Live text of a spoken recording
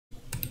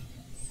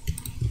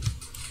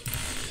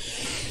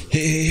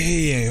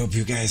Hey, I hope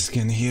you guys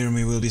can hear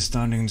me. We'll be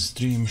starting the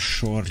stream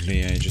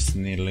shortly. I just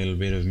need a little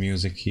bit of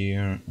music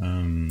here.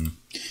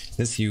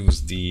 Let's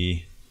use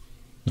the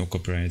no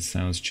copyright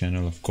sounds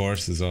channel, of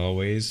course, as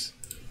always.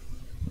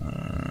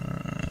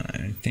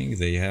 I think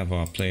they have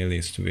a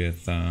playlist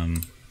with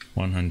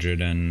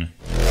 100 and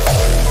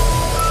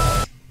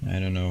I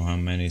don't know how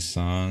many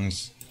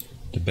songs.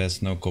 The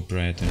best no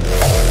copyright.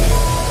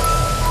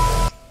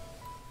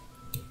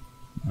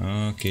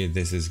 Okay,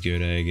 this is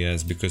good, I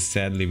guess, because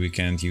sadly we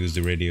can't use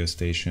the radio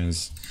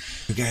stations.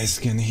 You guys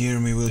can hear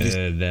me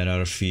that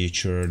are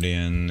featured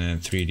in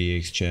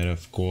 3DXCHAT,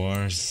 of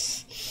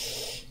course.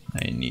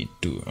 I need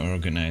to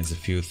organize a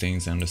few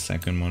things on the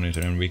second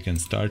monitor and we can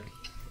start.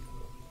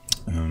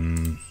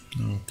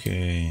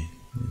 Okay,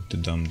 need to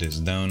dump this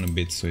down a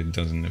bit so it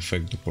doesn't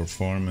affect the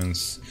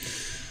performance.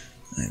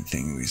 I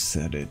think we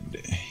set it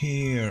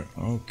here.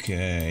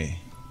 Okay,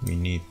 we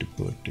need to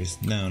put this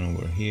down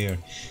over here.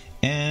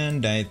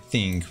 And I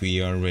think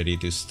we are ready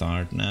to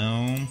start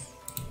now.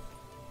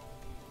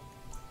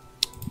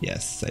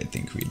 Yes, I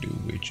think we do.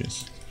 We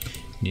just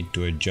need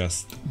to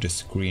adjust the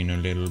screen a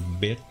little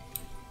bit.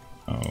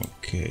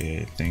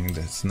 Okay, I think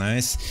that's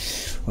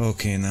nice.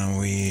 Okay, now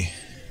we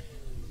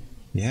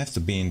have to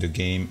be in the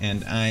game,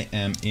 and I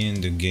am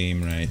in the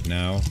game right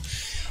now.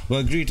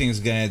 Well,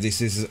 greetings guys,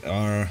 this is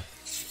our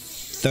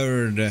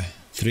third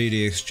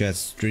 3DXCHAT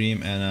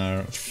stream and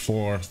our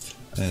fourth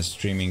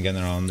streaming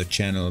general on the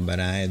channel, but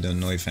I don't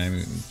know if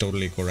I'm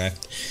totally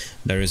correct.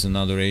 There is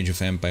another Age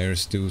of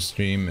Empires 2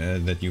 stream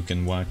that you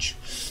can watch,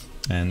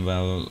 and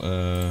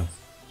well,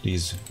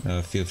 please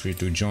feel free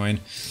to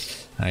join.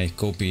 I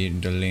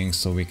copied the link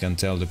so we can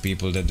tell the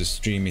people that the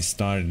stream is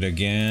started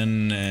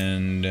again,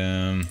 and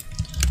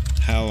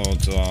hello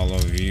to all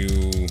of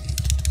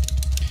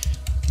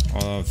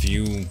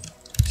you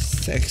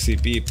sexy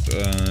people.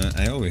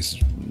 I always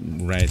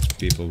write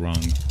people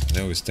wrong.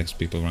 I always text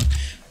people wrong.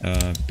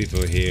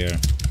 People here.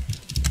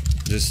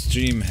 The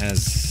stream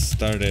has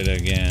started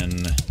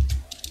again.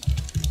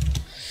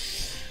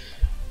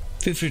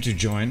 Feel free to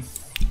join,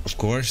 of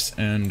course,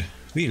 and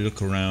we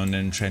look around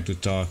and try to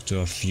talk to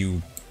a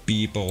few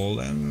people.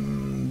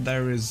 And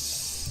there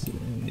is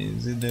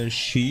it there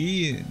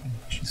she?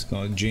 She's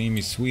called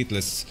Jamie Sweet.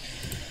 Let's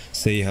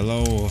say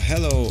hello,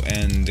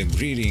 and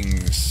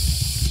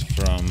greetings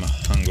from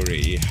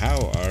Hungary.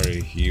 How are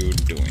you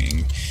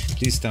doing?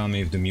 Please tell me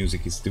if the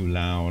music is too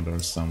loud or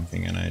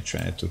something, and I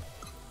try to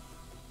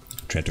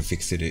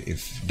fix it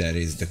if that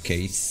is the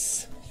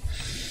case.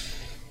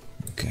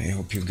 Okay, I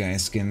hope you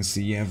guys can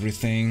see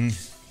everything,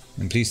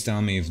 and please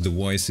tell me if the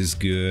voice is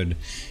good,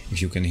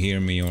 if you can hear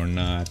me or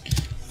not.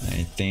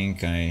 I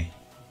think I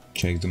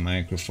checked the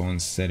microphone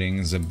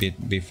settings a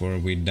bit before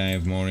we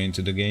dive more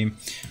into the game.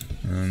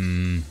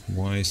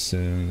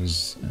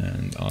 Voices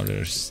and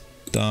other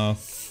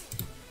stuff.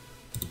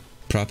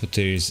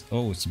 Properties.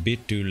 Oh, it's a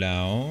bit too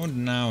loud.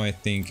 Now I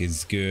think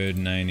it's good.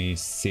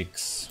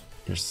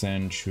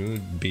 96%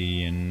 should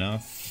be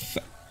enough.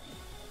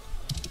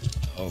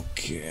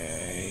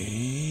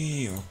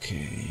 Okay.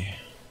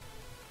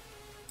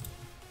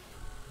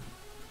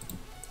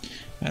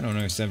 I don't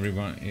know if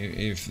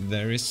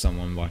there is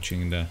someone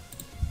watching the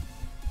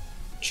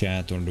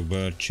chat or the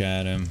word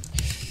chat.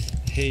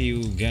 Hey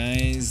you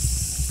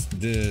guys,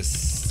 the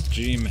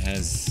stream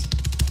has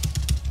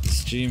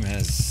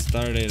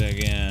started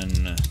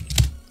again.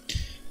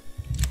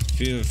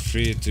 Feel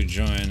free to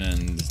join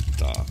and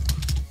talk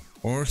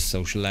or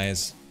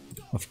socialize,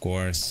 of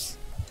course.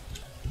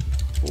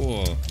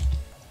 Cool.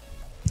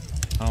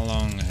 How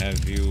long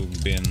have you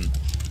been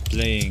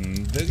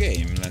playing the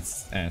game?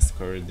 Let's ask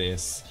her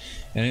this.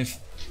 And if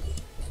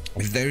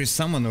there is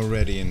someone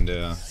already in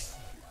the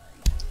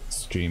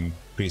stream,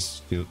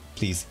 please feel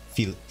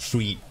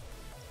free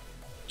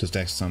to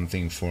text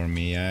something for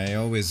me. I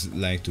always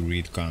like to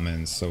read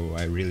comments, so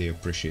I really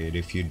appreciate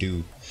if you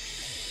do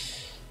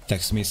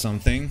text me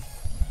something.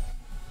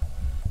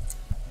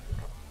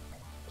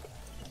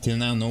 Till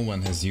now no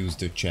one has used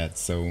the chat,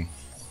 so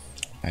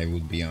I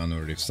would be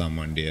honored if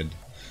someone did.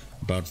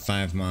 About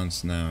 5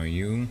 months now.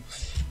 You?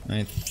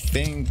 I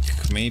think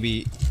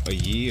maybe a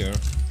year.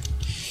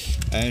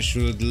 I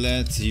should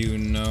let you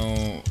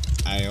know,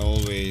 I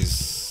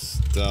always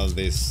tell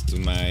this to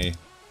my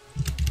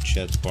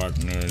chat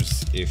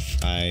partners if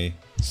I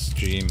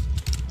stream.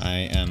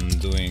 I am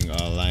doing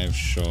a live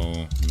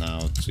show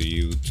now to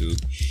YouTube.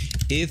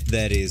 If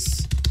that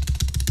is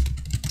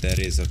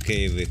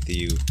okay with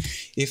you.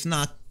 If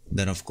not,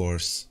 then of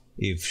course,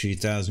 if she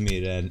tells me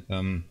that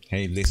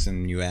hey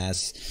listen you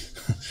ass,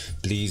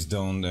 please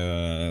don't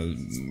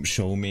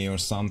show me or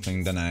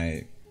something, then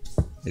I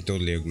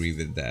totally agree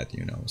with that,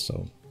 you know.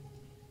 So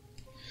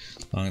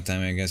long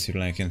time I guess you're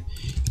liking.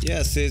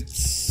 Yes,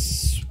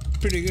 it's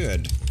pretty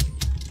good.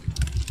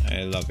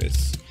 I love it.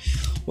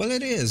 Well,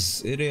 it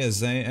is.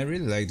 I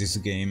really like this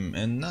game,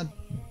 and not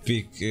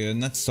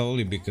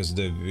solely because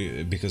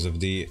of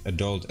the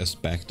adult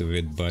aspect of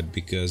it, but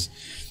because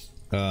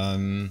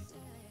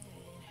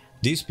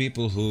these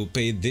people who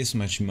paid this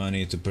much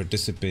money to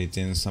participate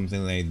in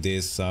something like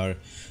this are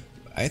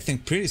I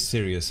think pretty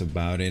serious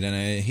about it,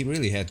 and he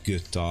really had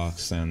good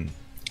talks and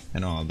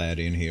all that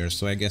in here,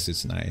 so I guess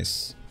it's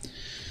nice.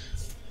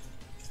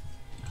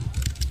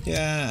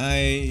 Yeah,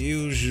 I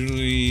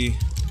usually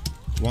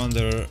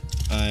wander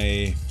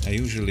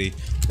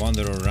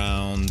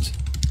around,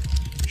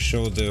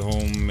 show the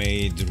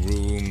homemade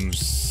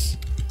rooms,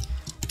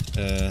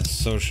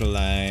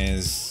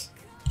 socialize,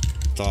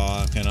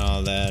 talk and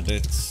all that.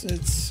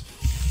 It's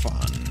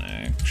fun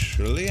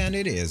actually, and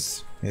it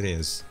is.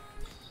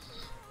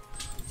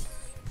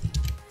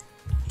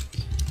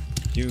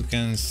 You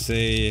can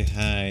say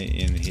hi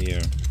in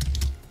here.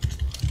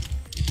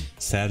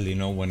 Sadly,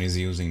 no one is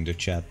using the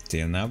chat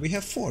till now. We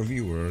have 4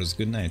 viewers.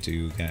 Good night to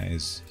you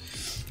guys.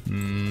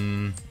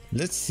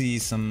 Let's see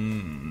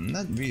some.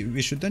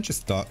 We should not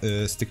just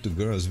stick to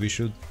girls. We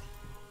should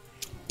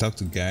talk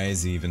to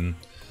guys even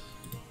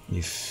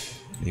if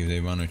they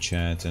want to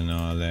chat and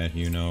all that.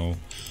 You know.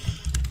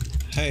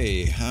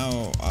 Hey,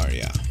 how are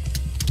ya?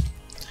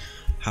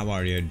 How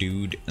are ya,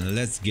 dude? And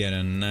let's get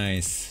a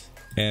nice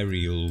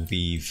aerial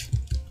weave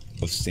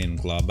of Sin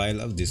Club. I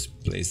love this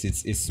place.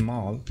 It's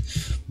small,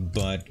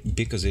 but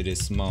because it is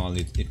small,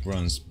 it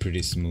runs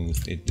pretty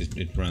smooth.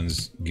 It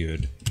runs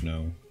good, you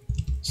know.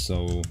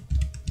 So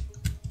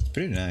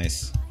pretty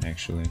nice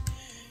actually.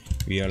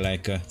 We are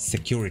like a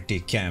security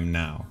cam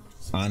now,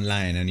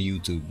 online on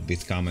YouTube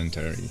with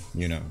commentary,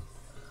 you know,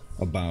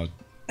 about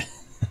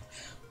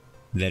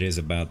that is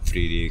about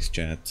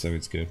 3DXCHAT, so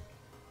it's good.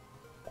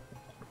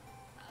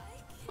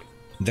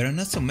 There are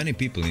not so many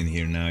people in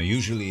here now.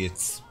 Usually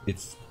it's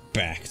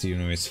packed, you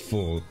know, it's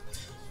full,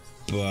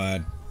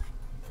 but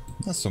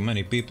not so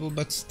many people,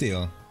 but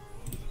still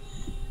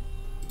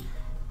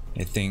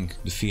I think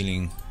the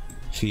feeling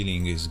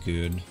is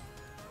good.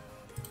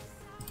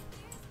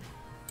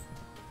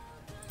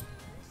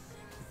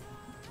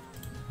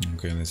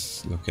 Okay,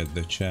 let's look at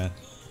the chat.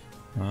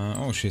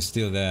 Oh, she's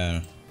still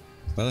there.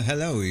 Well,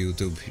 hello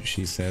YouTube,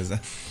 she says.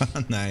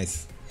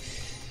 Nice,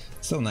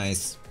 so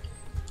nice.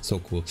 So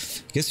cool.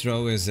 Guess you're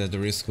always at the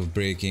risk of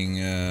breaking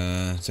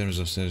terms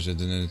of service at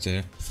the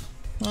net.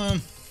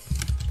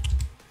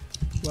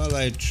 Well,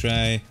 I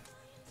try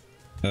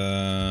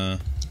to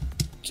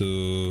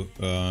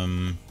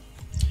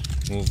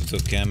move the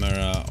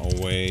camera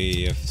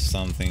away if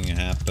something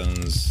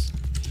happens.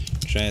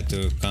 Try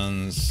to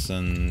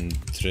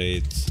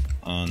concentrate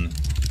on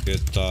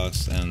good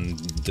talks and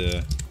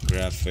the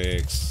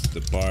graphics,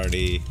 the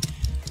party,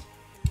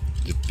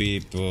 the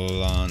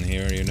people on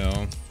here, you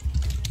know.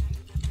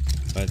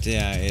 But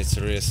yeah, it's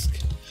a risk.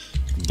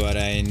 But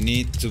I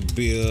need to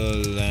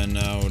build an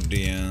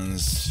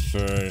audience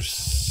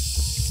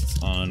first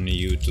on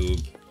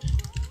YouTube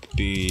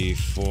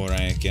before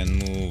I can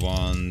move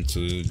on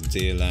to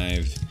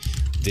DLIVE.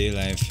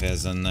 DLIVE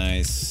has a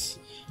nice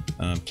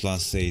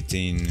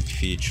 +18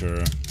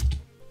 feature.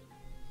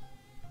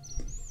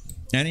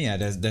 And yeah,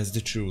 that's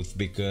the truth,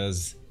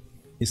 because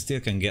you still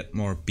can get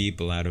more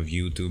people out of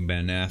YouTube,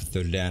 and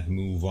after that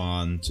move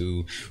on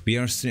to... We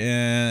are,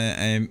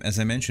 as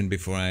I mentioned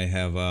before, I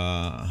have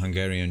a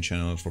Hungarian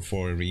channel for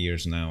 4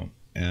 years now,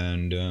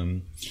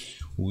 and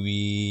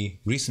we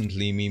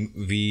recently,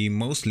 we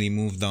mostly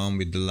moved on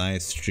with the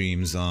live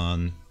streams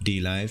on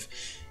DLive.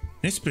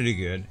 It's pretty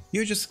good.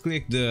 You just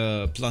click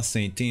the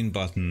 +18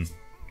 button,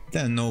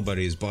 then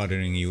nobody is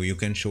bothering you. You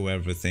can show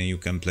everything. You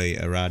can play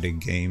erotic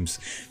games,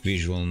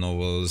 visual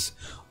novels,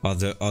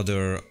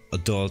 other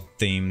adult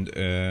themed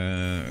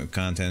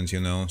content,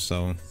 you know.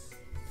 So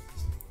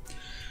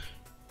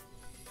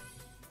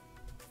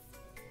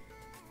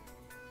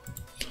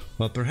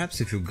well,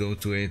 perhaps if you go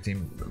to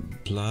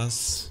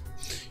 18+,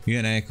 you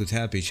and I could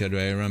help each other.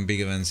 I run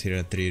big events here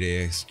at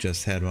 3DX,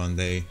 just had one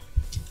day.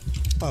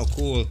 Oh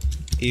cool.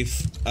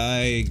 If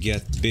I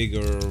get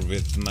bigger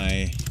with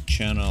my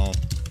channel,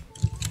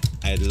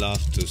 I'd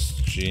love to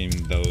stream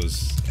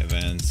those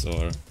events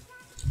or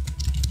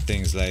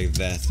things like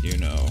that, you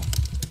know.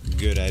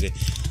 Good idea.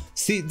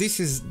 See, this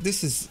is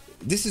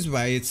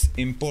why it's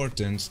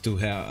important to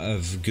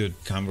have good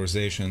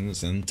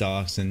conversations and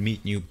talks and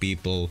meet new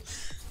people.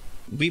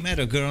 We met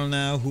a girl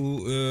now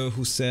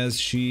who says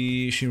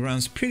she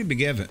runs pretty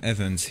big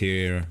events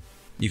here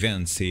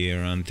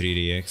on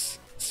 3DX,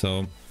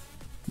 so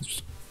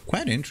it's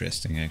quite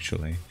interesting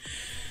actually.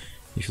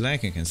 If you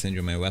like, I can send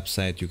you my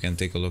website. You can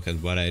take a look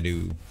at what I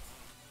do.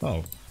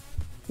 Oh,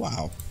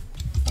 wow.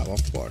 Oh,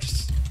 of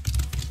course.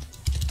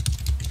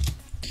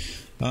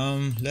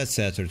 Let's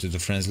add her to the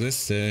friends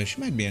list. She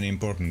might be an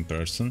important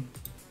person.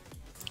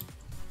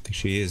 I think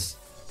she is.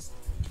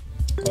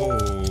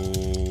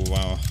 Oh,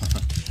 wow.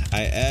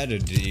 I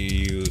added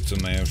you to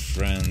my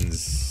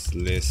friends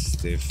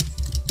list if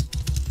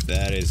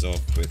that is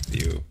up with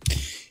you.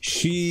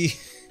 She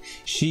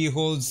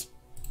holds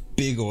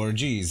big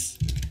orgies.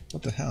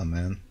 What the hell,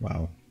 man?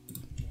 Wow.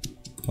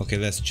 Okay,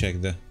 let's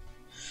check the...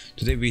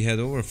 Today we had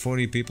over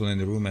 40 people in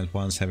the room at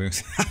once having...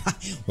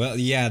 Well,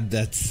 yeah,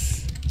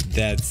 that's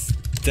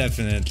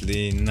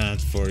definitely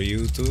not for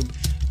YouTube,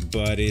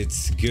 but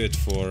it's good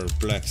for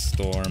Black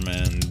Storm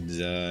and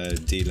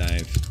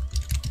DLive.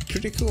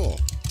 Pretty cool.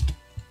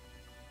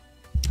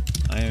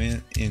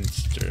 I'm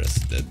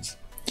interested.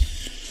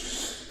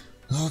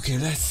 Okay,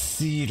 let's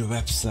see the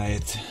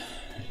website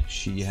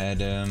she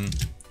had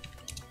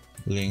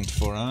linked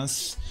for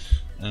us.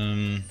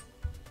 Well,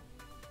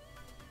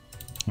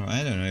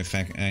 I don't know if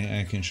I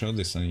can show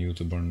this on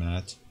YouTube or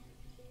not.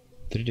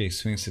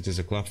 3DXCHAT is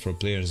a club for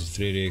players of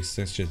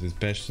 3DXCHAT with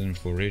passion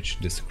for rich,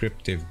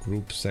 descriptive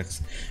group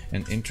sex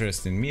and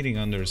interest in meeting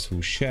others who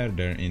share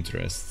their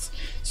interests.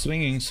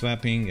 Swinging,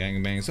 swapping,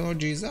 gangbangs,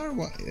 orgies are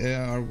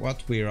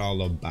what we're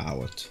all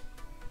about.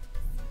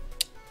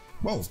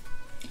 Whoa!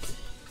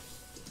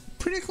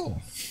 Pretty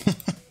cool.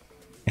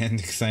 And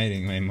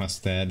exciting, I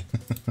must add.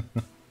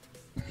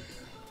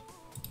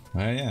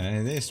 Well,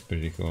 yeah, it is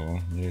pretty cool.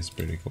 It is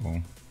pretty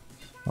cool.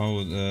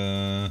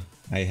 Oh,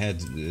 I had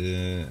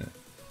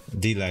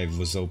DLIVE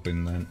was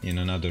open in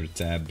another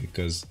tab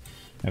because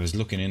I was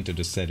looking into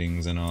the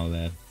settings and all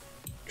that.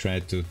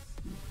 Tried to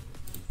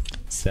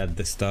set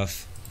the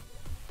stuff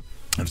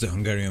of the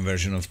Hungarian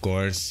version, of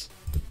course.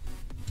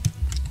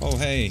 Oh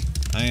hey,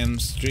 I am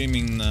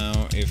streaming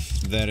now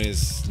if there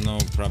is no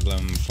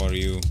problem for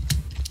you.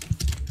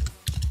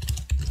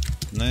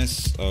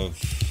 Nice of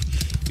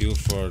you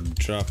for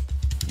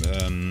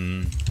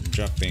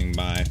dropping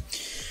by.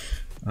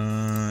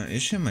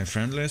 Is she on my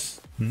friend list?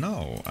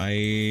 No,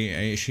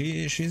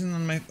 she's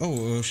on my.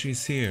 Oh,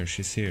 she's here.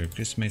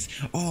 Chris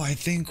Mason. Oh, I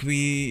think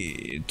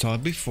we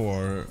talked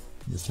before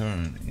with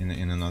her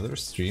in another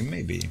stream,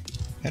 maybe.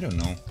 I don't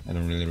know. I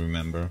don't really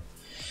remember.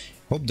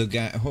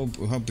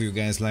 Hope you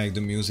guys like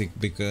the music,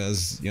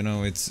 because you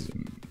know it's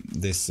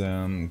this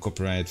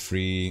copyright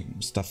free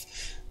stuff,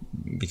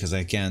 because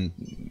I can't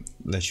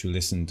let you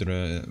listen to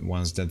the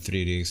ones that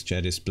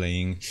 3DXCHAT is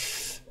playing,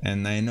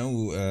 and I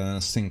know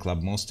Sing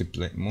Club mostly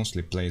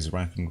plays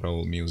rock and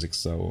roll music,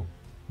 so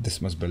this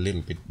must be a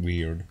little bit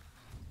weird.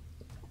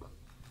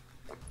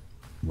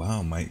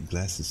 Wow, my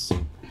glass is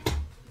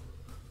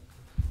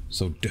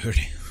so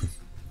dirty.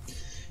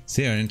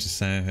 See, you're into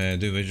sci-fi,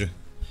 do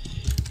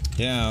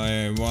yeah,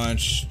 I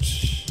watched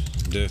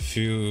a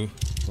few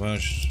of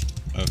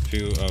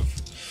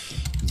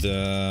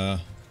the.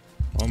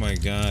 Oh my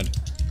god,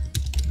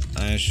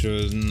 I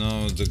should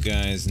know the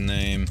guy's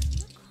name.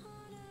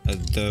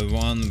 The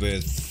one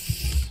with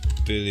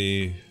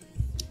Billy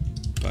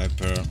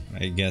Piper,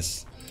 I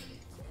guess.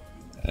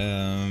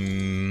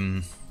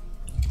 Don't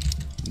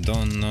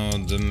know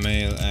the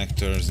male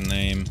actor's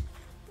name.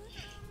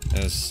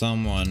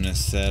 Someone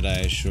said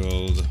I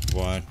should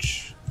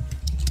watch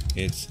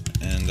it,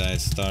 and I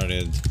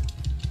started.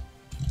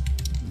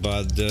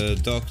 But the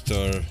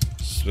doctor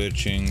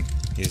switching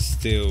is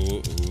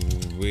still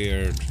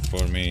weird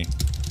for me.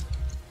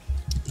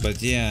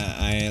 But yeah,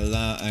 I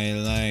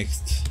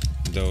liked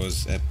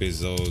those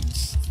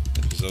episodes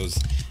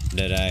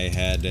that I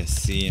had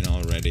seen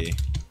already.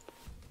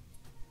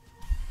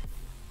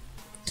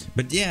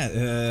 But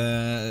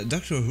yeah,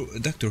 Doctor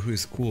Who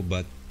is cool,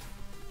 but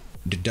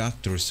the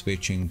doctor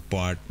switching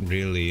part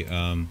really.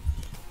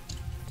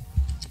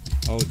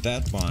 Oh,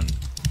 that one.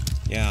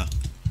 Yeah.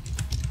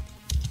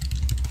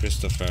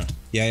 Christopher.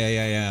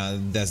 Yeah.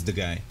 That's the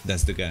guy.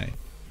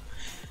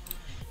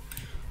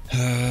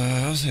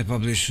 Also, I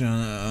publish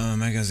a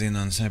magazine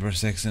on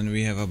cybersex, and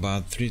we have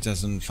about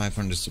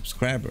 3,500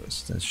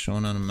 subscribers. That's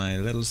shown on my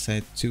little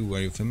site too. Are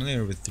you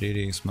familiar with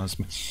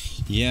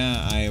 3DXCHAT?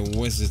 Yeah, I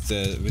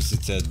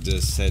visited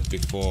the site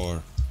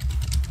before.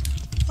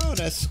 Oh,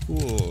 that's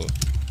cool.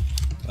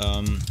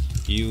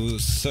 You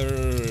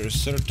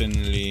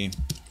certainly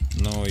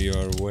know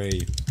your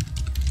way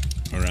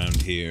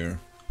around here.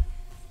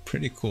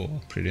 Pretty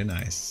cool, pretty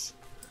nice.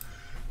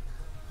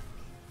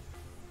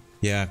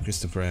 Yeah,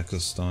 Christopher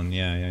Ecclestone,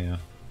 yeah.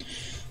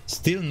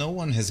 Still no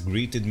one has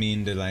greeted me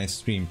in the live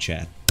stream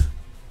chat.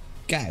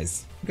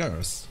 Guys,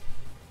 girls,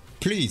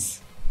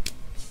 please.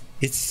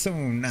 It's so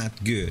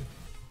not good.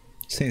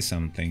 Say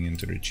something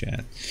into the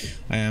chat.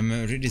 I am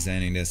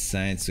redesigning the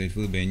site, so it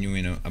will be new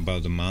in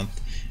about a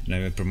month, and I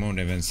will promote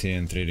events here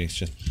in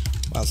 3DXCHAT.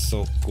 Well,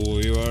 so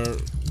cool, you are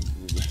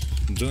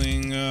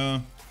doing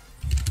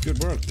good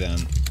work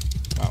then.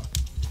 Wow.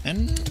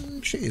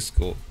 And she is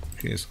cool.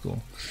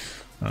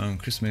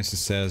 Chris Mason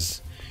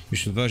says you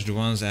should watch the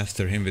ones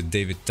after him with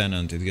David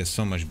Tennant. It gets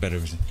so much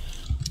better.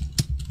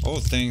 Oh,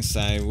 thanks.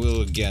 I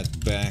will get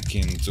back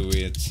into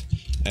it.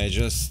 I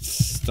just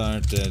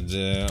started.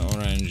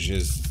 Orange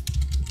is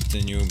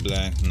the new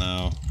black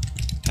now.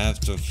 Have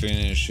to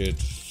finish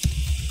it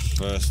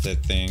first, I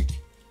think.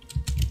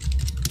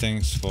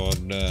 Thanks for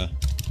the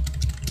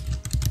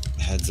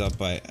heads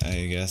up, I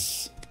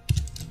guess.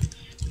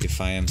 If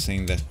I am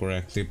saying that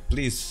correctly,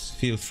 please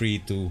feel free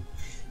to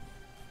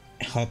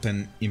help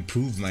and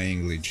improve my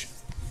English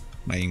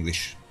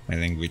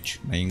language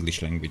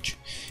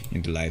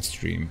in the live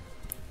stream.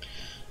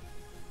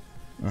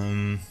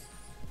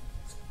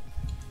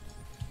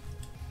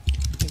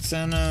 It's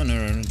an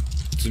honor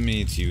to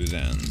meet you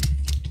then.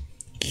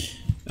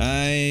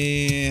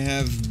 I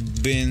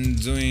have been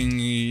doing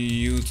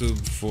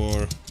YouTube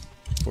for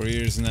 4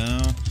 years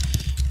now,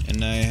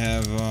 and I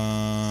have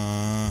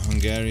a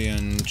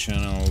Hungarian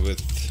channel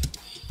with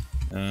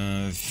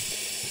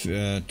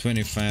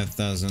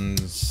 25,000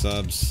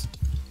 subs.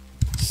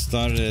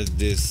 Started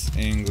this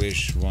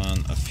English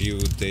one a few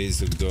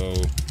days ago.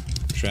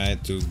 Try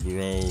to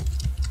grow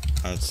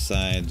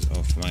outside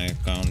of my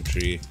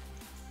country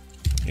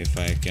if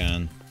I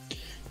can.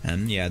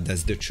 And yeah,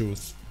 that's the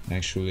truth.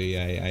 Actually,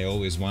 I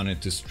always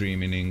wanted to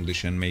stream in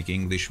English and make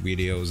English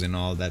videos and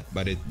all that,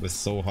 but it was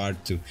so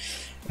hard to,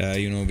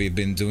 you know, we've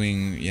been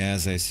doing, yeah,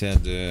 as I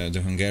said,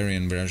 the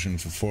Hungarian version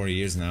for 4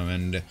 years now,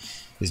 and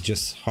it's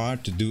just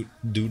hard to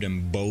do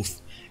them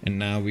both. And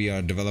now we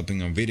are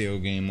developing a video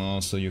game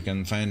also. You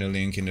can find a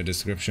link in the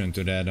description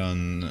to that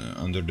on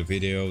under the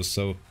video.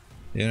 So,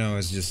 you know,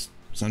 it's just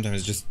sometimes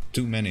it's just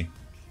too many,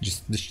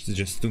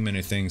 just too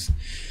many things.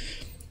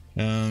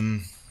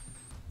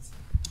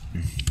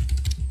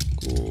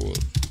 Cool.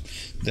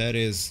 That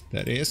is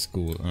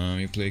cool.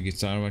 You play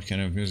guitar. What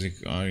kind of music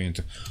are you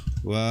into?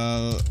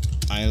 Well,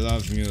 I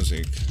love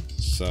music,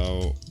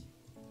 so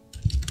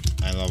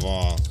I love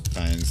all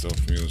kinds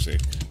of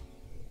music,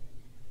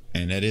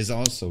 and that is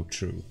also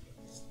true.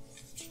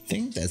 I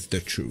think that's the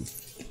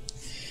truth.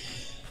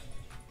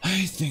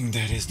 I think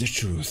that is the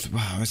truth.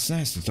 Wow, it's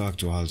nice to talk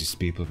to all these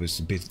people, but it's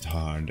a bit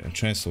hard. I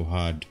try so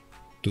hard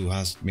to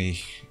ask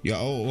me. Yeah.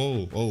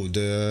 Oh.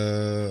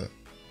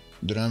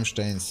 The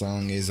Rammstein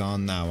song is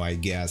on now, I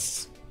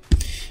guess,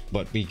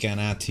 but we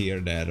cannot hear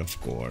that, of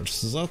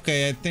course.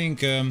 Okay, I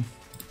think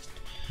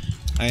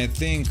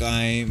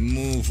I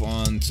move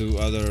on to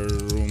other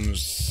rooms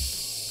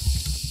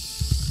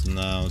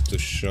now to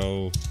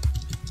show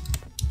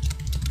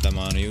them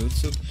on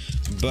YouTube,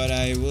 but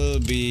I will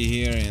be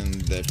here in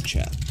the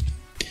chat.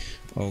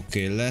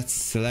 Okay, let's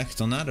select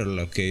another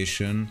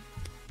location.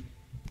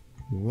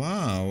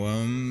 Wow,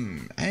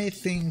 I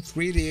think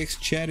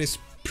 3DXCHAT is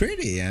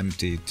pretty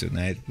empty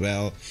tonight.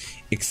 Well,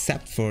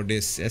 except for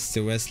this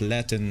SOS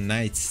Latin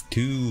Nights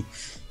 2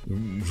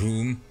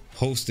 room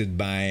hosted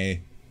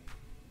by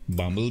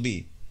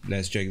Bumblebee.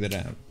 Let's check that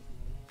out.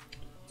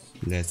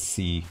 Let's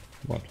see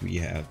what we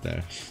have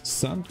there.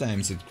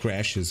 Sometimes it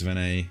crashes when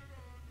I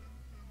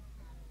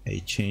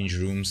change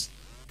rooms,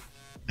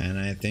 and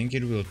I think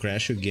it will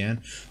crash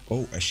again.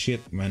 Oh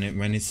shit, when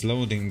it's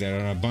loading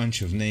there are a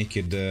bunch of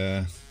naked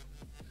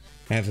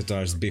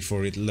avatars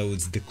before it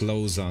loads the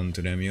clothes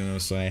onto them, you know,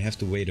 so I have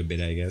to wait a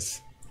bit, I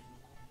guess.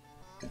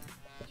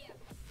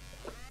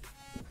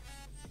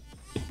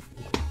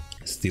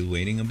 Still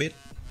waiting a bit.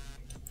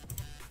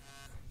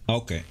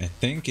 Okay, I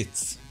think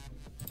it's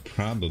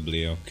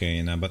probably okay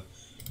now, but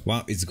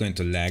wow, it's going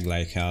to lag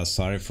like hell.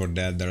 Sorry for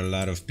that. There are a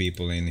lot of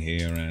people in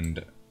here,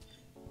 and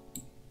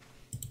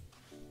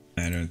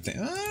I don't think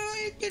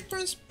it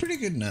runs pretty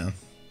good now.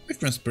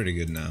 It runs pretty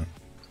good now.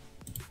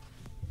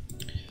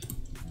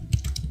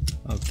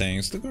 Oh,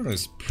 thanks. The girl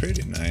is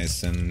pretty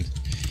nice, and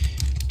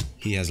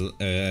she has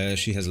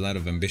a lot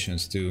of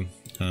ambitions too.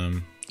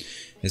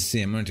 Let's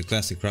see, I'm into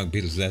classic rock,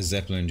 Beatles, Led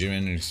Zeppelin, Jimi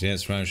Hendrix,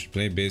 yes, I should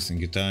play bass and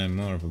guitar. I'm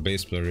more of a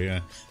bass player, yeah,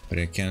 but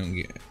I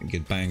can't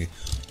get by.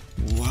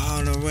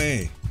 Wow, no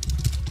way!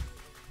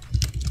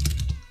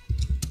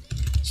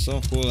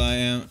 So cool. I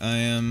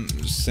am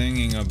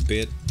singing a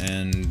bit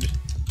and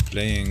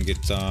playing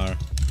guitar,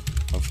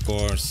 of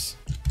course,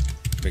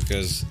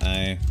 because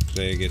I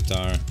play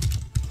guitar.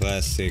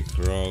 Classic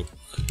rock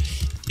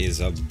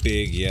is a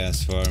big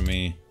yes for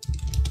me.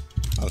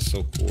 Oh,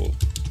 so cool.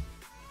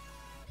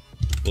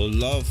 Would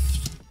love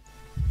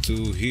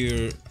to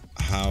hear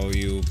how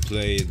you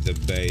play the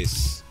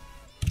bass.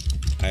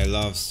 I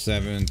love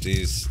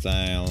 70s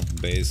style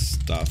bass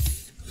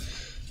stuff.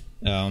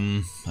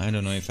 I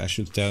don't know if I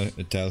should tell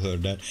her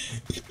that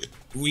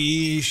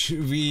we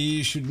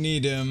should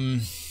need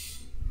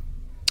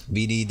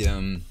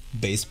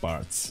bass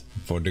parts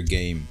for the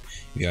game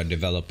we are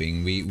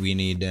developing. We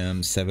need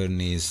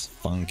 70s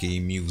funky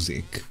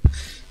music,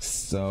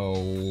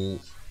 so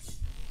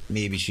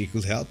maybe she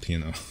could help, you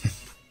know.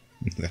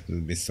 That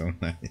would be so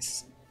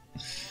nice.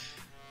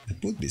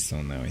 That would be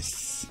so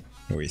nice.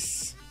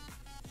 Nice.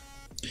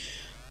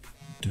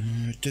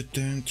 Dun, dun,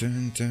 dun,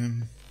 dun,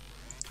 dun.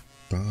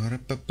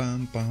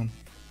 Ba-da-ba-bum-bum.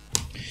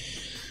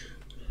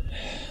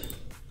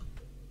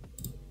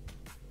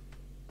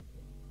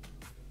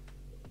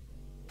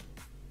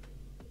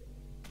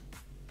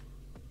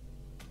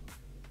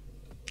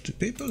 The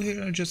people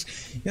here are just,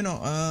 you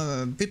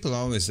know, people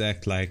always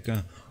act like,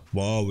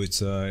 wow,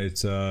 it's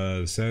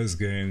a sales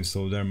game,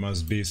 so there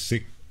must be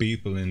sick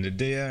people in it.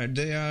 They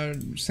are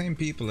same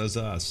people as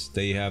us.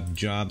 They have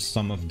jobs,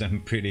 some of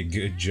them pretty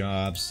good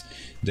jobs.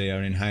 They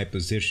are in high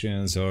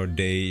positions, or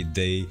they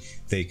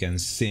can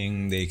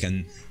sing, they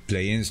can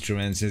play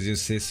instruments, as you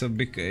say. So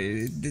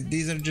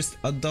these are just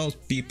adult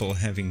people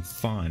having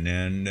fun,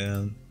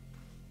 and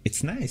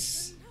it's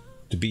nice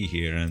to be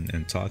here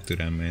and talk to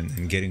them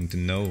and getting to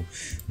know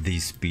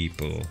these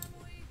people.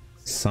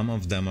 Some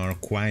of them are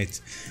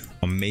quite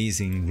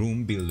amazing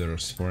room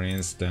builders, for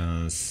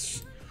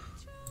instance,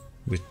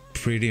 with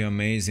pretty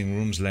amazing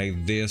rooms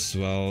like this.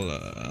 Well,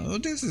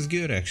 this is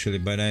good actually,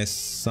 but I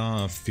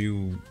saw a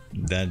few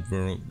that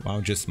were,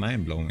 wow, just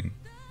mind-blowing.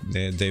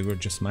 They were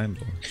just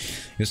mind-blowing.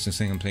 Used to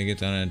sing and play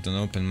guitar at an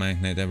open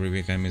mic night every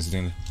week. I miss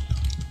doing it.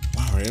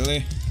 Wow,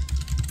 really?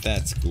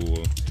 That's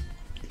cool.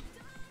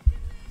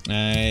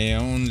 I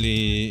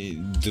only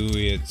do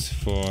it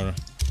for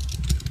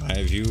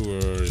my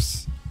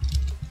viewers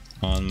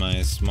on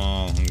my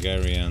small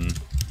Hungarian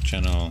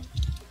channel,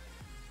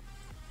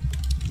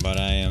 but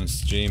I am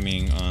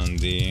streaming on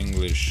the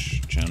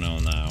English channel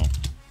now.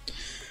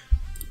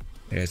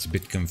 It's a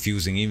bit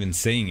confusing even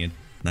saying it,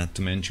 not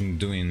to mention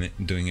doing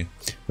it.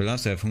 We'll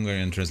also have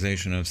Hungarian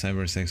translation of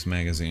Cybersex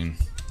magazine.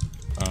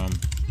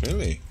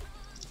 Really?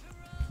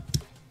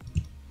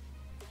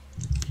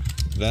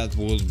 That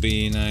would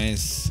be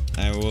nice.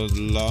 I would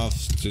love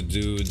to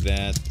do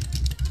that,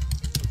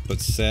 but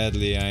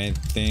sadly I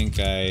think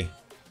I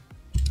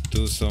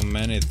do so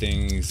many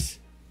things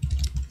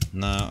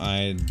now.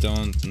 I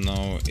don't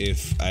know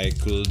if I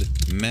could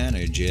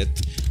manage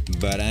it,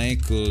 but I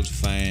could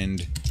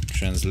find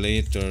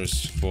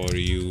translators for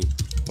you,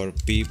 for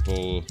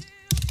people.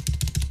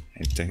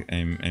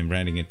 I'm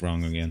writing it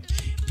wrong again.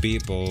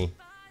 People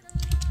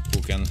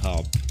who can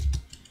help.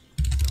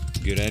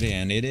 Good idea,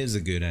 and it is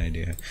a good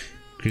idea.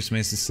 Chris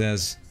Macy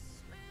says,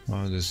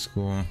 "Oh, that's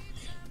cool.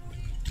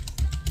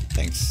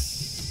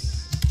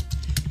 Thanks.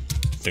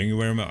 Thank you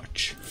very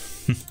much."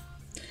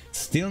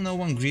 Still no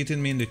one greeted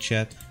me in the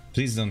chat.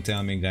 Please don't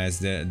tell me, guys,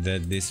 that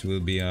this will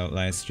be a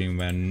live stream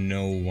where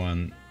no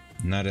one,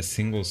 not a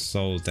single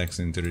soul texts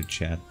into the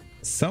chat.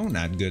 So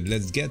not good.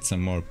 Let's get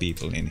some more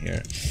people in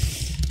here.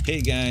 Hey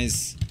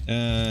guys,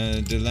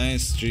 the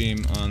live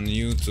stream on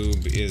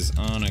YouTube is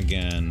on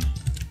again.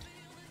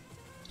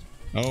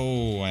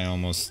 Oh, I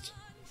almost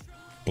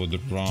put the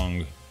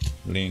wrong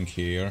link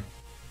here.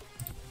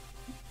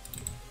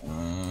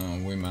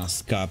 We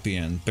must copy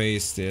and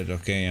paste it.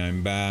 Okay,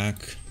 I'm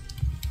back.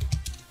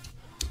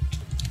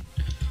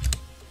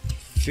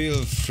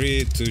 Feel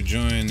free to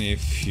join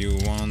if you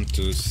want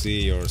to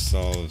see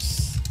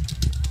yourselves.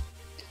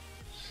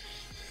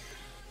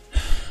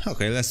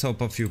 Okay, let's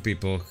hope a few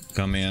people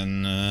come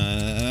in.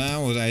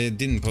 I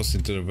didn't post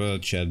it to the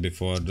world chat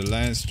before. The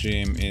live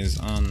stream is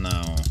on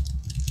now.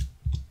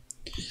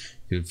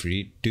 Feel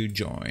free to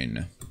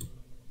join.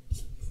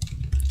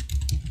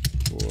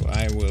 Cool.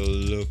 I will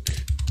look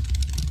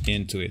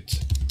into it.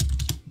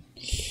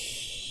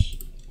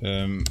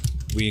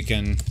 We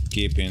can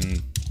keep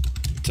in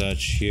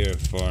touch here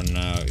for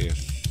now if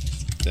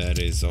that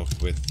is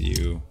off with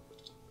you.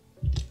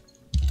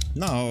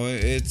 No,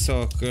 it's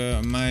okay.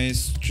 My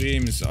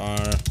streams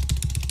are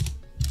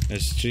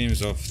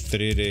streams of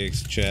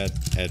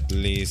 3DXCHAT at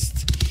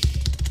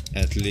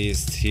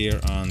least here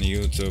on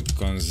YouTube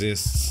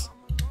consists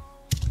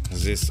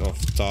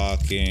of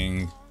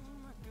talking,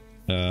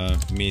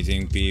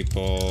 meeting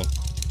people,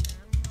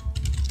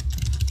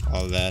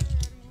 all that.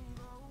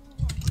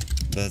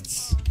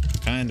 That's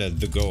kinda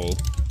the goal.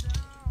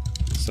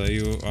 So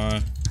you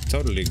are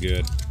totally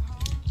good.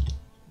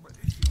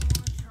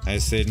 I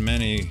said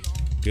many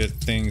good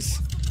things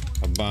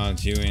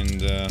about you in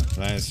the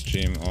live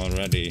stream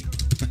already.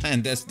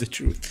 And that's the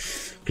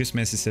truth. Chris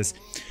Messi says,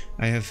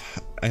 I have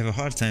a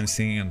hard time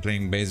singing and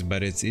playing bass,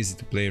 but it's easy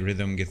to play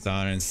rhythm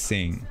guitar and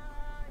sing.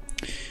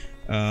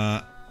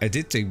 I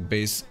did take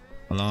bass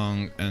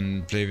along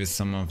and play with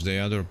some of the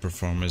other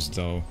performers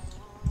though.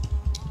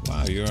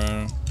 Wow, you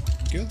are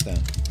good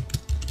then.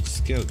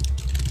 Skilled.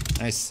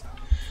 Nice.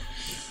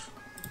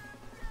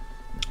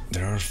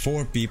 There are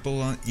 4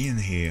 people in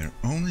here.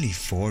 Only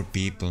 4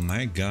 people.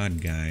 My god,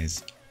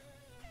 guys.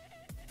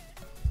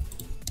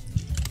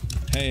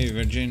 Hey,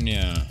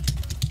 Virginia.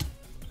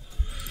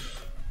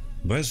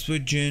 West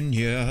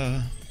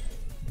Virginia.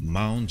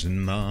 Mountain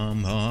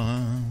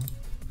Mama.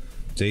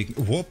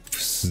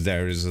 Whoops.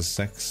 There is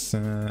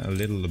a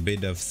little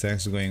bit of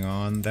sex going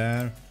on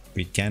there.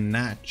 We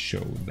cannot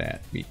show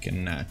that. We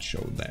cannot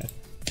show that.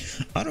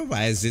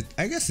 Otherwise,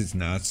 I guess it's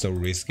not so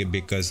risky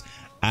because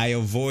I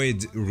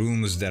avoid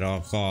rooms that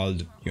are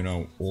called, you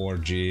know,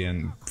 orgy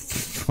and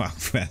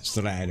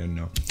fuckfest. I don't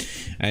know.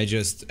 I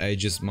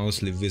just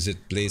mostly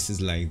visit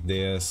places like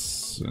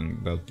this,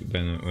 and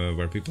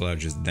where people are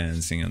just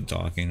dancing and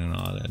talking and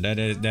all that.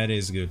 That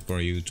is good for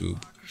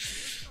YouTube.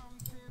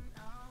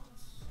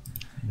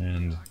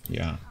 And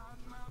yeah.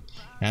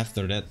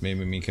 After that,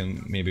 maybe we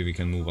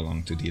can move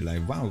along to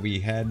DLIVE. Wow, we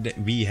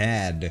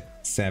had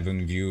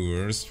 7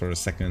 viewers for a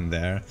second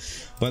there,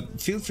 but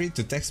feel free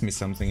to text me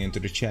something into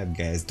the chat,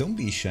 guys. Don't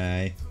be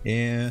shy.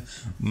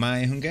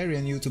 My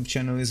Hungarian YouTube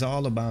channel is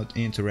all about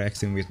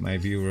interacting with my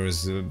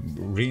viewers,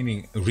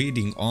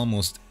 reading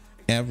almost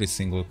every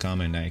single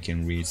comment I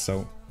can read.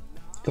 So,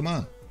 come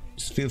on,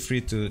 just feel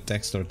free to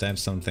text or type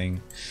something.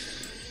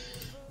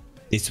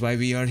 It's why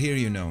we are here,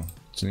 you know.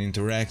 To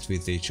interact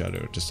with each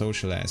other, to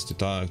socialize, to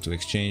talk, to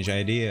exchange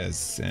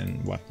ideas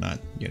and whatnot,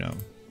 you know.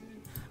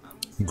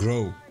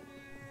 Grow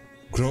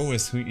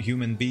as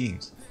human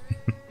beings.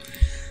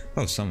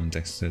 Oh, someone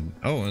texted.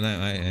 Oh,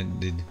 no,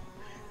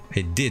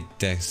 I did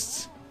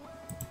text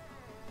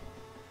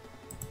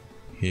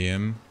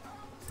him.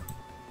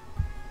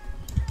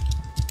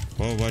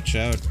 Oh, watch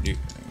out,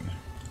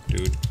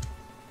 dude.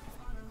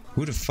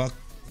 Who the fuck?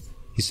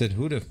 He said,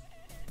 who the...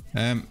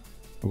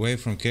 away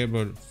from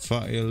keyboard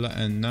file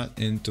and not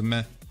into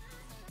my...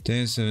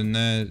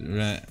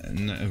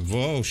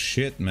 Whoa,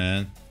 shit,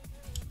 man.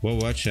 Whoa,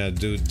 watch out,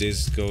 dude.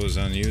 This goes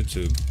on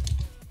YouTube.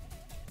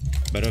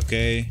 But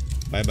okay,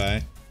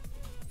 bye-bye.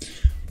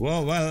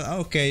 Whoa, well,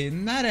 okay,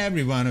 not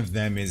every one of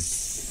them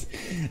is...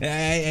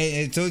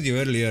 I told you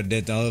earlier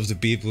that all of the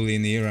people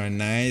in here are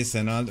nice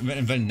and all...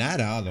 Well,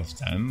 not all of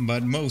them,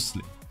 but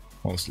mostly.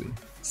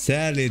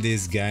 Sadly,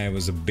 this guy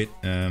was a bit,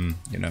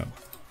 you know,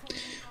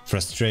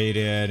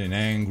 frustrated and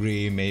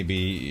angry.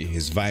 Maybe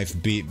his wife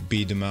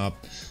beat him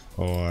up,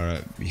 or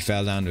he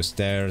fell down the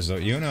stairs, or,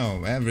 you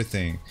know,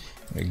 everything.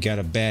 Got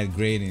a bad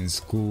grade in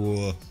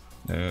school.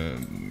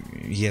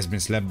 He has been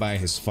slapped by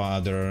his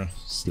father,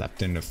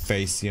 slapped in the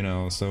face, you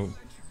know. So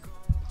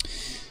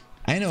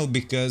I know,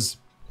 because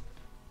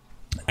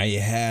I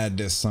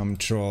had some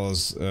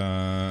trolls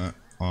on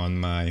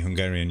my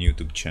Hungarian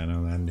YouTube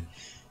channel, and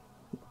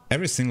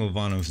every single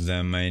one of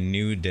them, I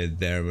knew that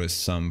there was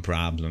some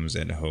problems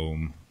at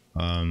home.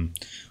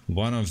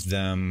 One of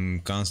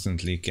them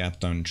constantly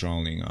kept on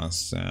trolling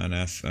us, and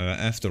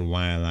after a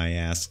while I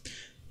asked,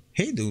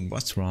 hey dude,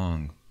 what's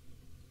wrong?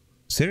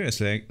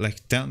 Seriously,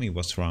 like tell me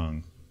what's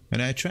wrong,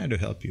 and I try to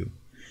help you.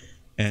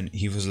 And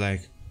he was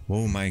like,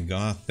 oh my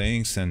god,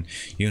 thanks, and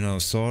you know,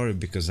 sorry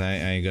because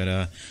I got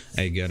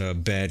a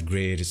bad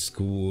grade at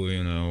school,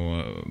 you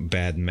know,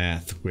 bad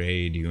math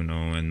grade, you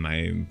know, and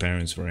my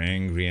parents were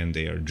angry and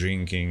they are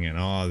drinking and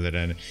all that,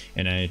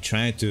 and I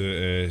tried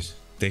to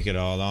take it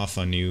all off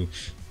on you,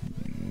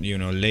 you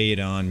know, lay it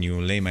on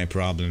you, lay my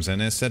problems.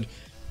 And I said,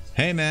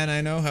 hey man,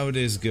 I know how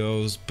this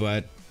goes,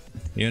 but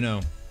you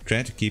know,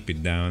 try to keep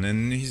it down.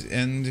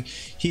 And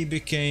he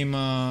became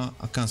a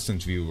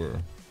constant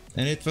viewer,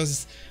 and it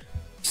was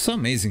so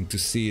amazing to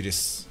see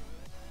this.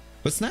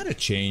 But it's not a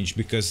change,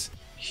 because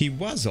he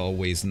was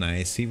always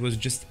nice. He was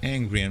just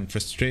angry and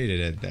frustrated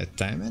at that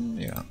time, and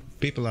you know,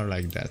 people are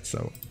like that.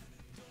 So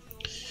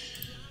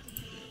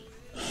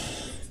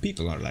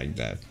people are like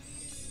that.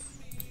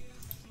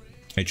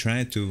 I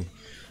try to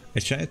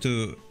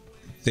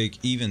take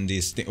even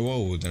these things.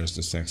 Whoa, there's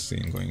the sex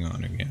scene going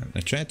on again.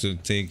 I try to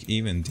take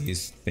even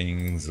these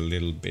things a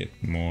little bit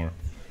more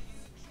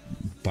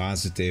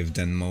positive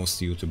than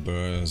most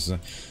YouTubers.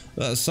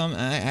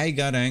 I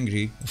got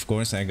angry, of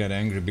course. I got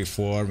angry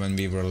before when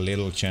we were a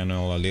little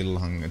channel, a little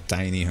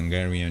tiny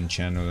Hungarian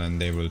channel,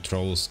 and there were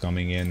trolls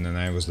coming in, and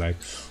I was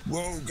like,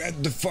 whoa,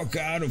 get the fuck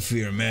out of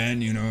here,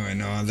 man, you know,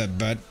 and all that.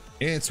 But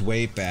it's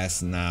way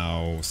past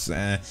now.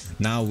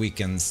 Now we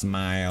can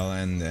smile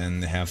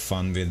and have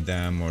fun with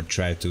them, or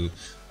try to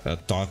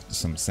talk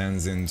some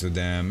sense into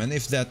them. And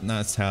if that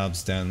not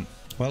helps, then,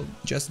 well,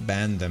 just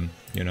ban them,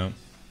 you know.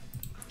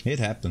 It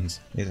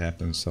happens,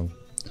 so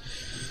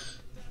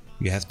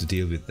you have to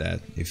deal with that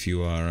if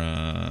you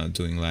are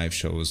doing live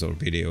shows or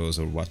videos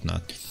or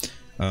whatnot.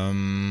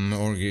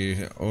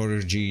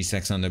 Orgy,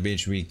 sex on the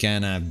beach, we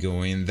cannot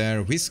go in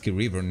there. Whiskey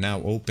River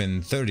now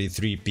open,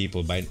 33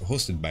 people,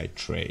 hosted by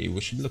Trey.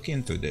 We should look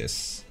into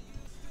this.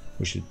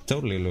 We should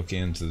totally look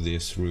into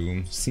this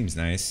room. Seems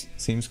nice,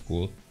 seems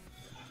cool.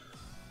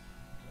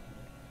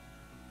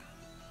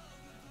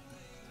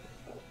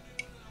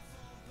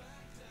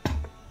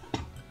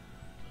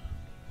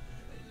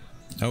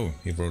 Oh,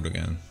 he wrote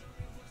again.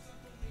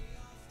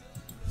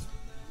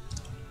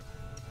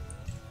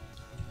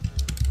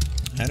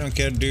 I don't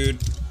care, dude.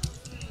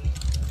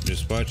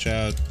 Just watch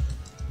out.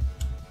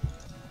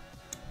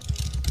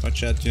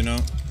 Watch out, you know.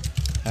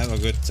 Have a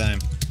good time.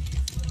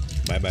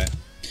 Bye-bye.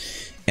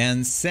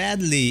 And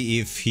sadly,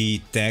 if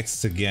he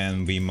texts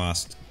again, we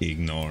must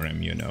ignore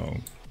him, you know.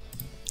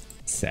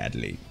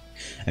 Sadly.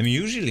 I'm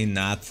usually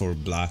not for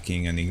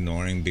blocking and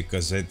ignoring,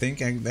 because I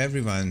think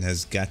everyone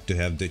has got to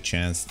have the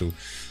chance to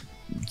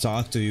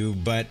talk to you,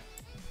 but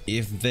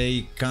if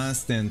they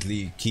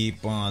constantly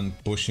keep on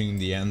pushing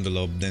the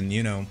envelope, then,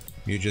 you know,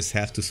 you just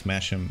have to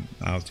smash them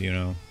out, you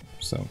know.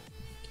 So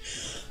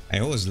I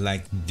always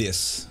like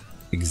this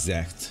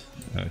exact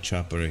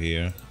chopper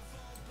here.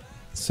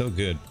 So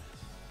good.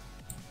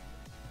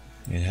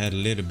 It has a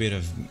little bit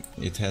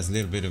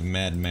of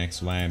Mad Max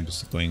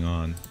vibes going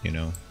on, you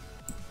know.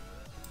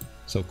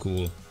 So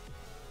cool.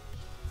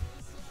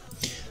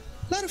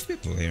 A lot of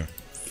people here.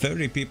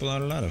 30 people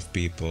are a lot of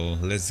people.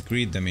 Let's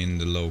greet them in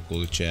the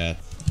local chat.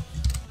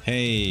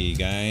 Hey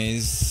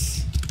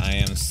guys, I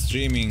am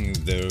streaming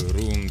the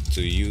room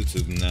to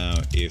YouTube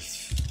now,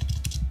 if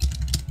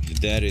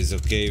that is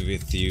okay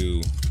with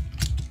you.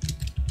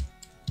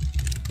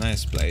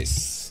 Nice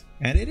place.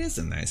 And it is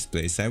a nice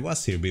place. I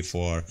was here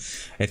before.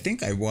 I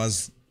think I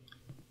was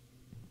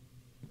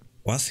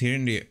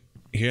here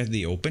at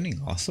the opening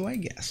also, I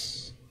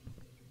guess.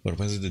 Or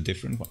was it a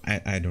different one?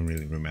 I don't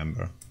really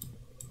remember.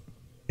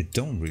 I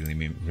don't really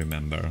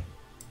remember.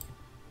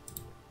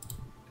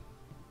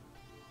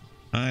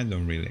 I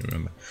don't really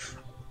remember.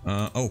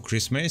 Oh,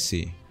 Chris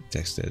Macy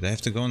texted. I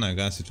have to go now,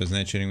 guys. It was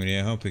nice chatting with you.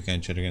 I hope we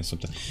can chat again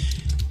sometime.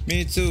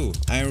 Me too.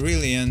 I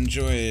really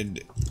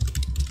enjoyed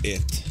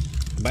it.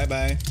 Bye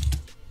bye.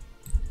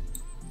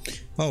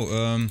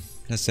 Oh,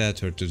 let's add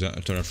her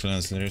to our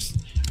friends list.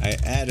 I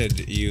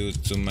added you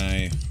to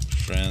my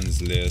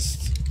friends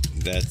list.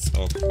 That's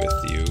up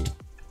with you.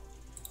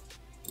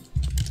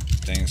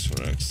 Thanks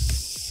for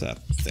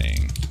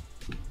accepting.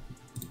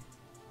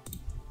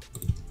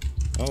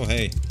 Oh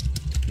hey,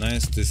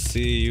 nice to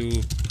see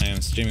you. I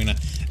am streaming now.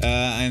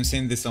 I am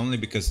saying this only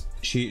because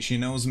she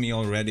knows me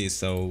already,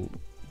 so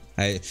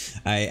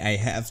I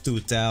have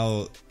to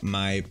tell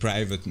my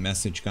private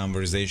message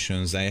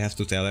conversations. I have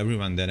to tell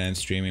everyone that I'm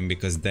streaming,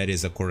 because that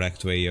is a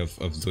correct way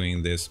of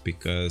doing this,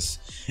 because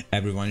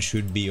everyone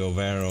should be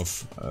aware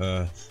of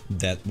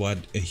that what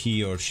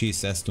he or she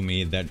says to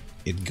me, that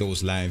it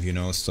goes live, you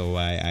know. So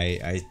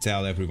I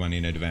tell everyone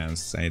in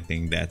advance. I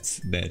think that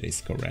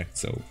is correct.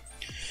 So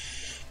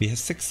we have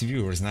 6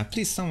 viewers now.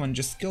 Please, someone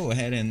just go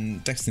ahead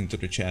and text into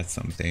the chat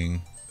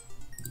something.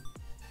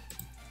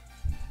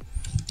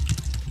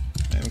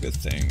 Good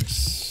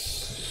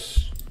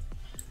things.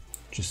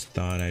 Just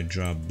thought I'd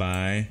drop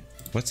by.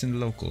 What's in the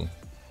local?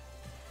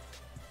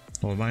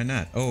 Well, why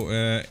not? Oh,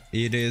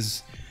 it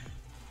is.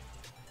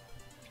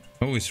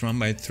 Oh, it's run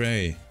by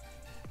Trey.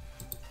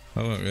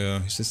 Oh,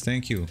 he says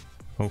thank you.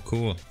 Oh,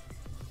 cool.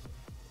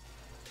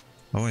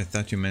 Oh, I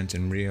thought you meant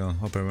in real.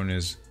 Hope everyone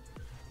is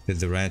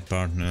with the right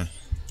partner.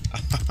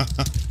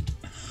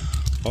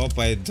 Hope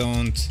I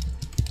don't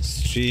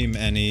stream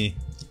any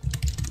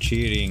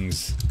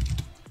cheatings.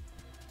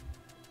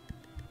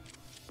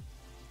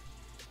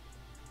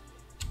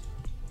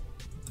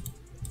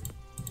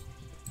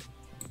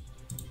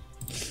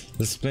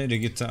 Let's play the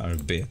guitar a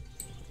bit.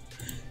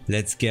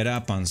 Let's get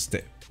up on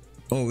stage.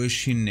 Oh, is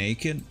she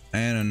naked?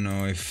 I don't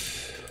know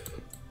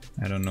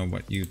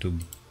what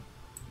YouTube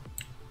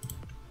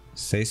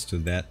says to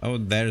that. Oh,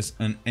 there's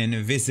an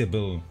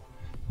invisible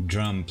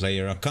drum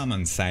player, a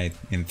common sight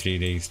in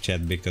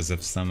 3DXCHAT because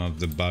of some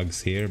of the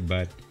bugs here,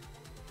 but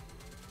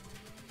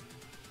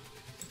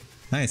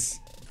nice,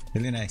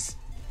 really nice.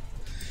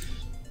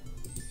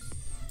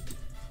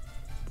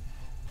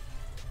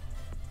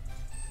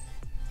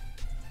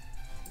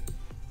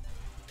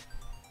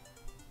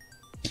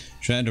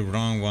 Try the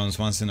wrong ones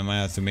once in a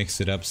while to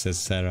mix it up, says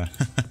Sarah.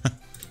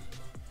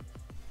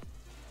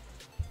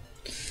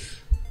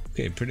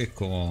 Okay, pretty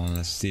cool.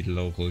 Let's see the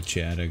local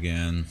chat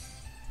again.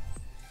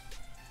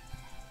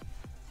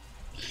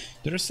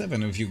 There are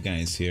 7 of you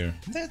guys here.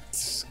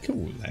 That's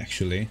cool,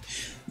 actually.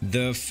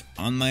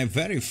 On my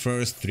very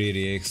first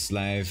 3DX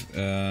live,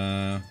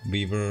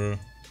 we were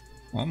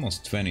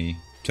almost 20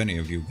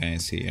 of you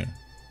guys here.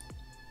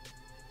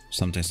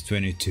 Sometimes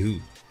 22.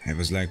 I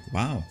was like,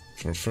 wow.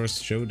 For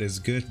first show that's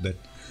good, but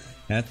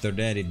after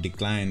that it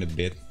declined a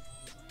bit.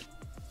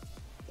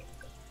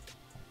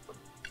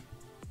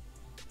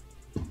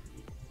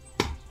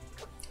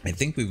 I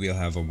think we will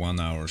have a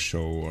 1-hour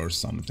show or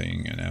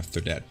something, and after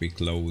that we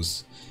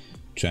close.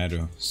 Try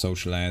to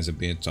socialize a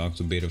bit, talk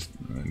to a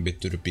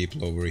bit to the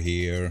people over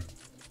here.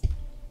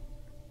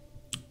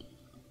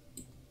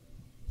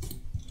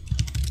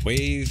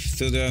 Wave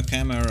to the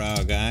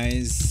camera,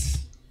 guys.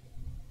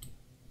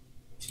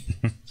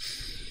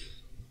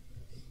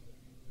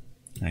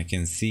 I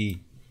can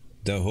see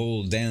the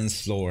whole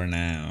dance floor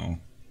now.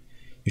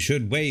 You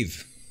should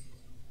wave.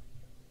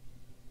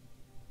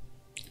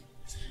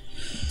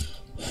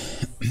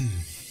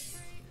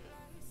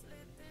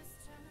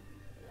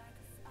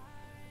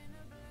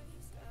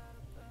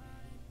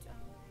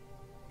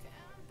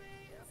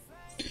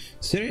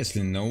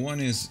 Seriously, no one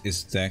is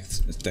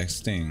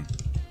texting.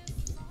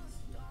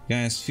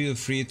 Guys, feel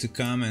free to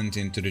comment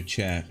into the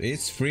chat.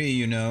 It's free,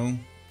 you know.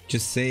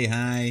 Just say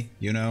hi,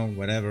 you know,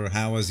 whatever.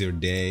 How was your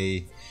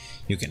day?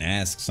 You can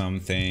ask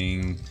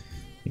something.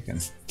 You can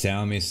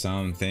tell me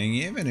something,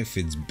 even if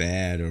it's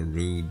bad or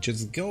rude.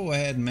 Just go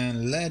ahead,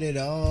 man. Let it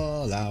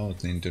all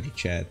out into the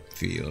chat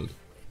field.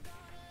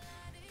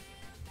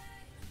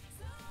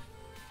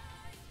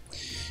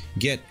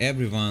 Get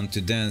everyone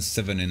to dance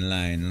 7 in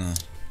line.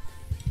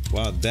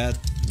 Wow, that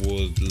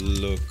would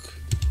look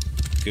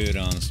good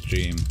on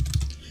stream.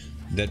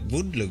 That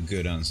would look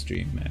good on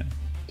stream, man.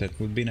 That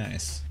would be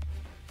nice.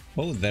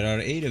 Oh, there are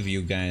 8 of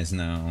you guys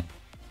now.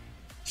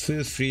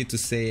 Feel free to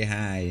say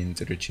hi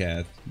into the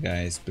chat,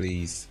 guys,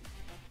 please.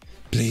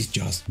 Please,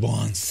 just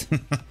once.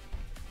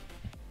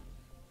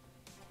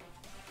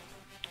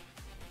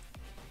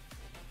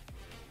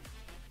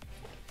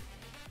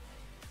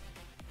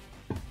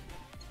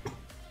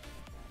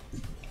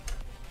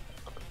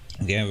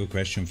 Okay, I have a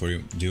question for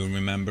you. Do you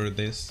remember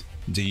this?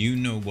 Do you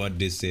know what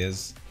this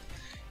is?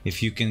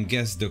 If you can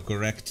guess the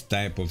correct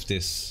type of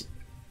this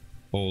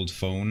old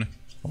phone,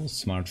 old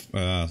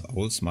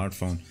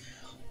smartphone,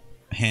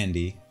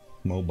 handy,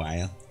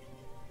 mobile,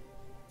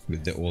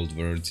 with the old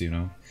words, you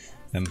know,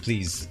 then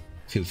please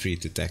feel free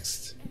to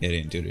text it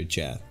into the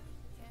chat.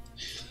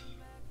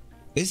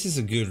 This is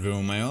a good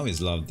room. I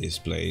always loved this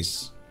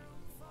place.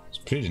 It's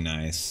pretty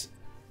nice.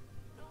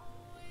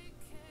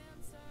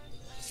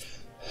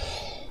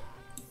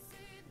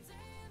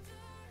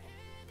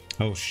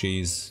 Oh,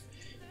 she's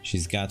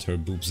got her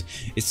boobs.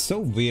 It's so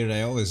weird.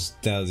 I always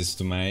tell this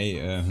to my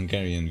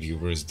Hungarian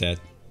viewers, that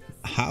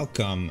how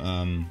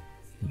come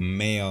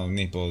male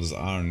nipples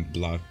aren't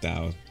blocked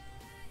out.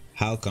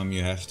 How come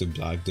you have to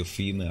block the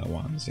female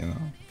ones, you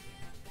know?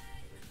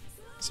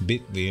 It's a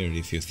bit weird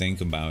if you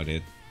think about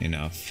it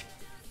enough,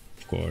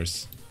 of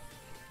course.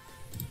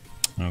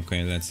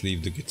 Okay, let's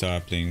leave the guitar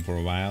playing for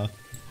a while.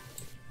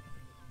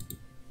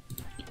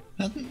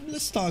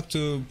 Let's talk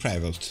to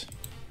private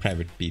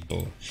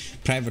people.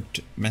 Private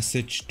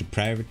message to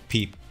private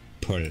people.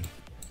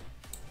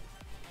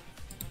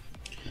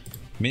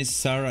 Miss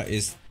Sarah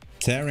is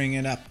tearing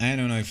it up. I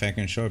don't know if I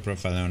can show her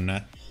profile or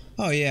not.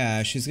 Oh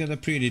yeah, she's got a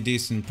pretty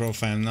decent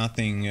profile,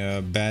 nothing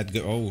bad.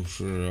 Oh,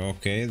 sure,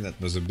 okay, that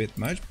was a bit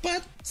much,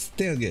 but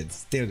still good,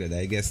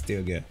 I guess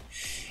still good.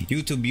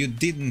 YouTube, you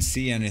didn't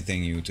see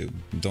anything, YouTube.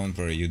 Don't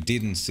worry, you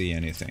didn't see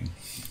anything.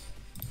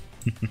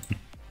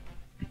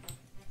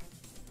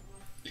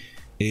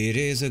 It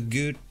is a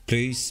good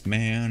place,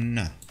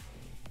 man.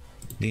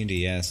 Lindy,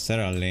 yes,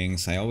 Sarah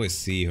Links, I always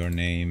see her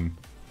name.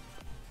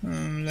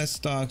 Let's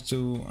talk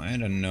to, I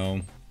don't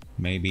know,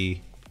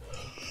 maybe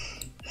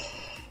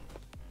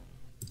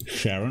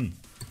Sharon.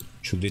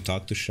 Should we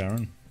talk to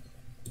Sharon?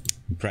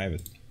 In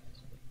private.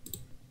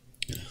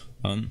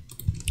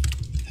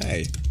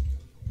 Hey,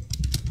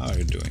 how are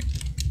you doing?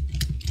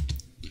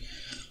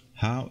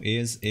 How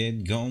is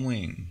it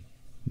going,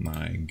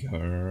 my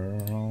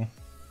girl?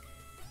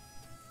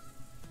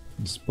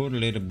 Let's put a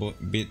little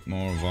bit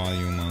more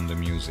volume on the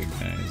music,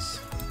 guys.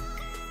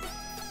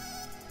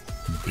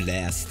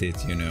 Blast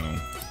it, you know.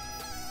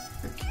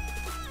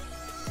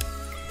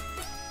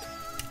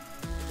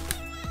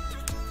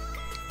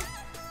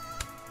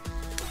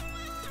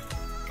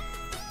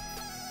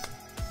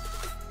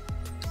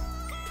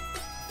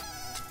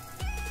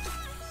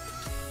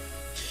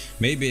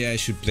 Maybe I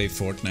should play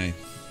Fortnite.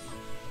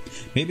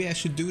 Maybe I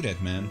should do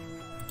that, man.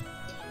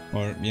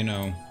 Or, you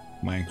know,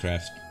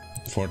 Minecraft.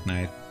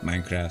 Fortnite,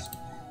 Minecraft.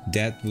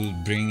 That will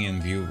bring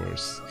in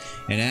viewers.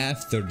 And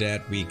after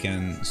that we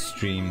can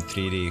stream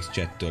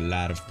 3DXCHAT to a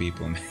lot of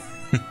people.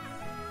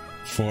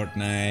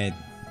 Fortnite,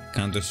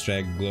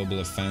 Counter-Strike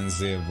Global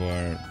Offensive,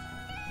 or,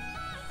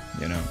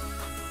 you know,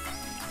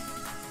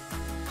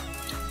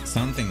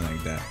 something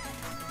like that.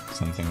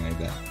 Something like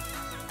that.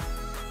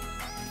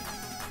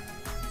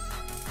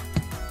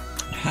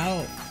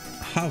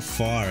 How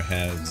far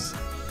has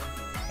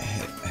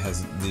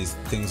these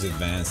things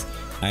advanced?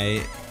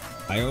 I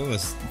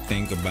always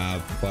think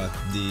about what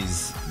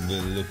these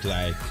will look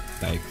like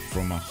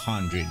from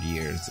 100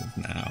 years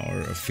now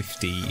or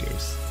 50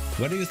 years.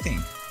 What do you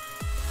think?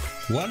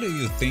 What do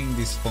you think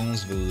these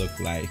phones will look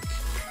like?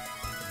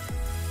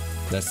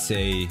 Let's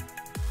say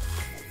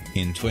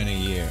in 20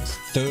 years,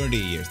 30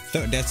 years.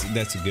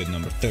 That's a good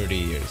number. 30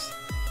 years.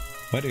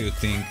 What do you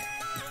think?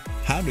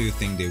 How do you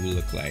think they will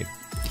look like?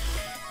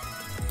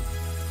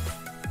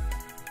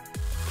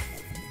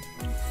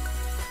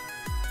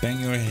 Bang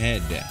your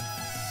head.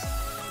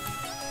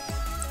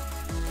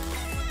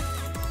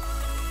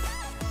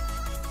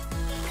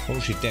 Oh,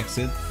 she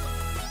texted.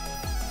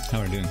 How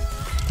are you doing?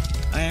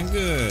 I am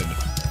good.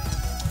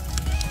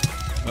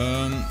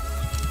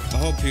 I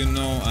hope you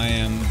know I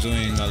am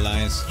doing a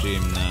live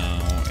stream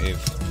now.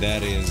 If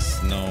that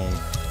is no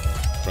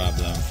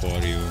problem for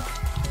you,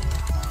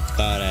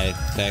 thought I'd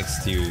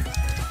text you.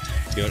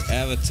 Your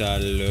avatar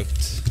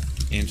looked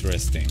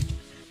interesting.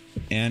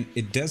 And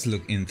it does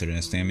look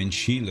interesting. I mean,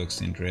 she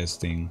looks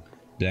interesting.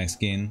 Black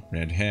skin,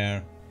 red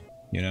hair,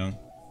 you know.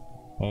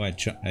 Oh, I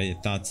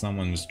thought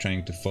someone was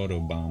trying to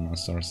photobomb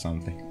us or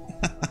something.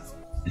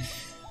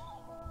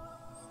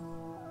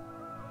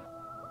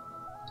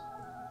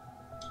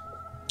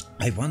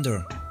 I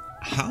wonder,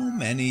 how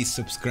many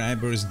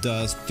subscribers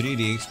does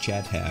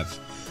 3DXCHAT have?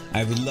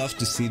 I would love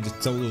to see the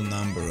total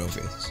number of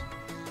it.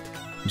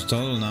 The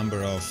total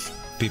number of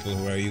people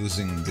who are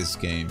using this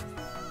game.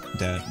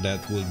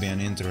 That would be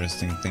an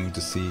interesting thing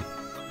to see.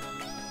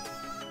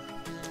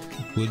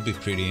 It would be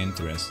pretty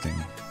interesting.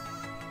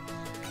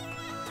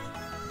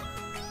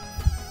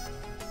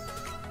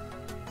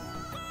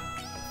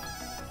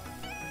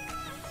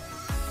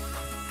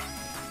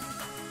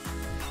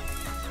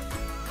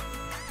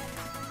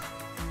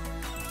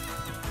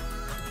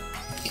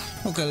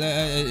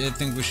 Okay, I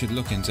think we should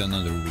look into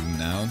another room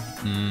now.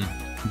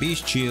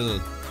 Beach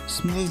Chill,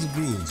 Smooth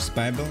Grooves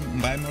by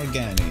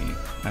Morgani.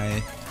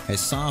 I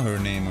saw her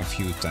name a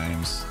few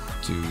times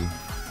too.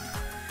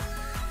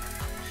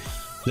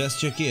 Let's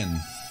check in.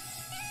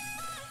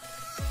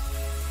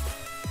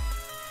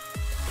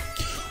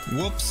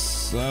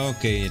 Whoops.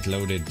 Okay, it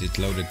loaded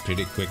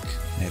pretty quick.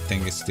 I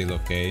think it's still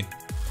okay.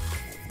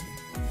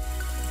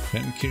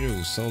 Ren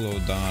Kiru, Solo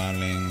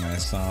Darling. I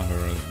saw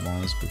her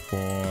once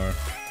before.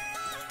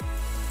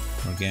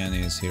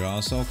 Morgani is here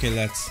also. Okay,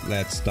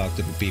 let's talk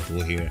to the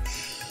people here.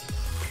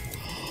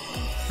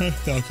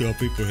 Let's talk to the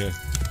people here.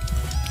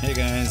 Hey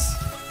guys,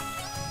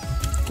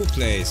 cool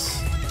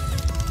place.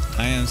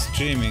 I am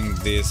streaming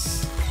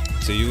this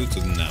to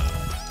YouTube now.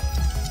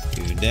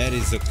 If that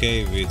is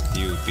okay with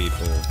you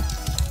people.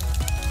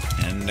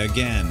 And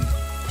again,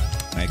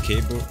 my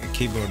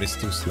keyboard is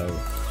too slow.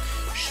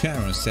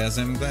 Sharon says,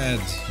 I'm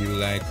glad you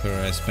like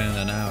her. I spent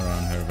an hour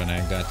on her when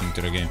I got into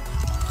the game.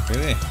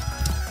 Really?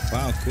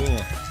 Wow, cool.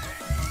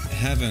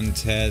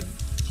 Haven't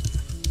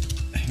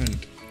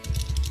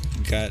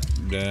got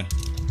the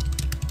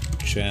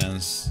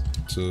chance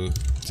to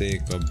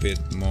take a bit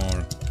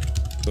more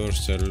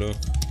closer look,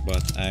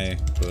 but I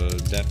will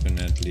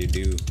definitely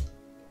do.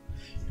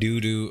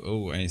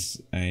 Oh,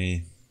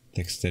 I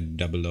texted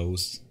double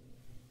O's.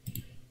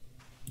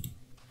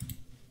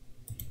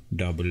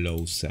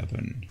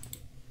 007.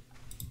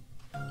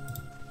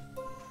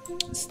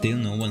 Still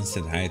no one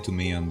said hi to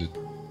me on the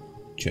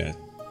chat.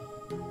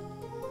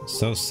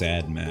 So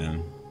sad,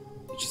 man.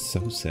 Just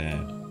so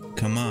sad.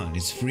 Come on,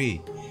 it's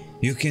free.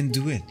 You can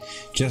do it.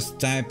 Just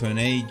type an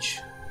H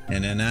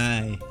and an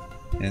I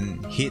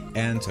and hit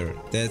enter.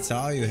 That's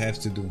all you have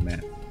to do,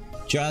 man.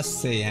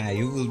 Just say hi.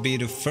 You will be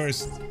the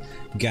first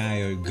guy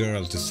or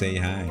girl to say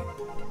hi,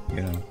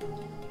 you know.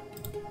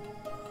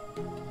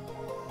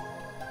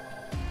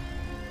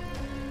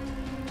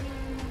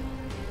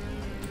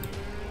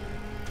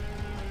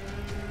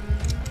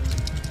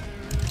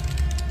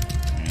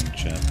 And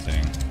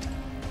chatting.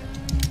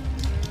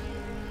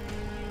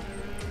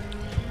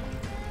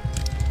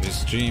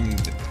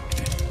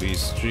 We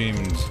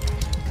streamed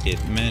it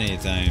many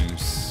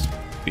times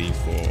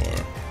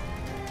before.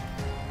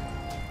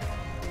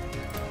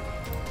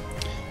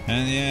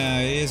 And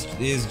yeah,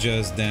 it's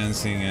just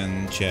dancing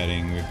and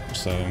chatting with,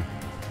 so,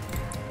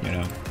 you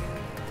know.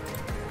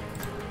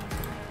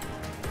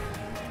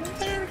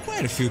 There are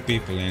quite a few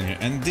people in here,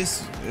 and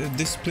this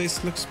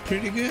place looks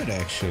pretty good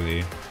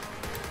actually.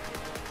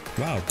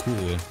 Wow,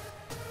 cool.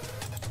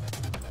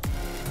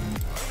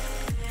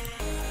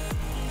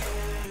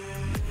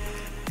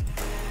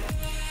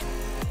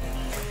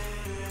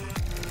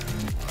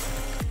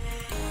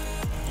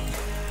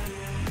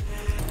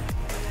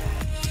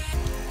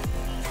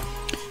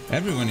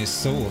 Everyone is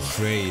so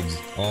afraid,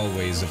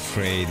 always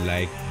afraid,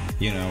 like,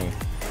 you know,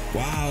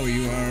 wow,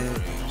 you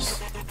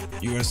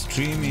are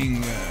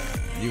streaming,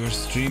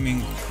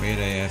 wait,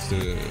 I have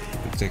to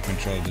take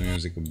control of the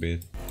music a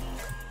bit.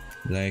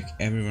 Like,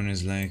 everyone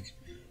is like,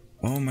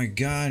 oh my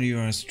god, you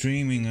are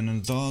streaming an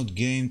adult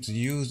game to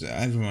use.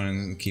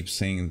 Everyone keeps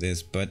saying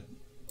this, but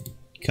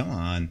come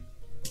on,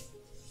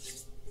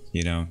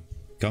 you know,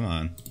 come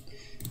on.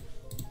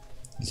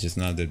 It's just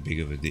not that big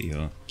of a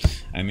deal.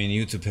 I mean,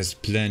 YouTube has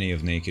plenty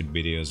of naked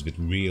videos with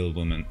real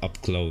women up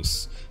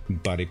close,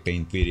 body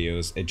paint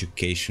videos,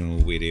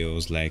 educational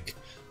videos, like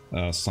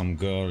some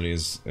girl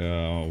is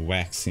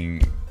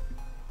waxing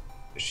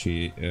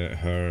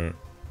her,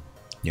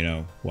 you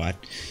know what.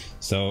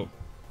 So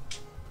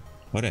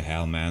what the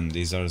hell, man,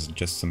 these are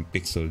just some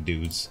pixel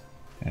dudes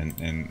and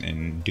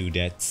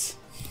dudettes.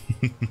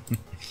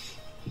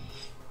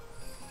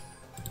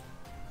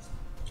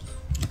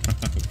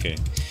 Okay.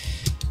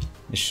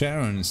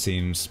 Sharon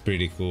seems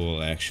pretty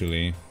cool,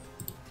 actually.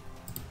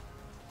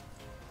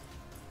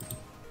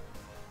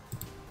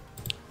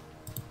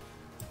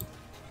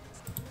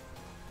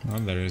 Oh,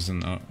 there is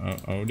an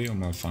audio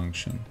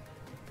malfunction.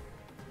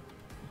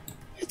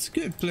 It's a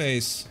good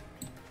place.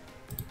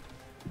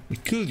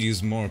 It could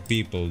use more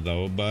people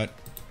though, but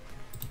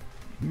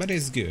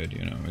it's good,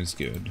 you know, it's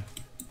good.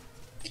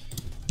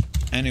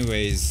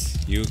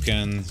 Anyways, you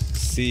can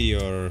see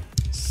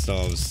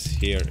yourselves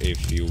here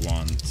if you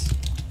want.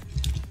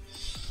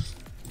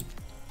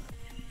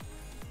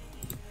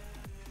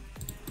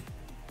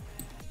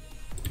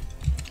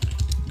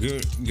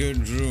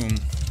 Good room,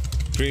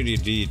 pretty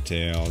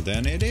detailed,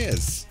 and it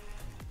is.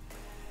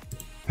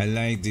 I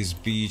like these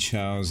beach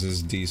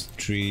houses, these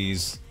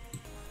trees.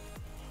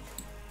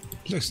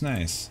 It looks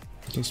nice.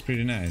 It looks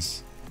pretty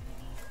nice.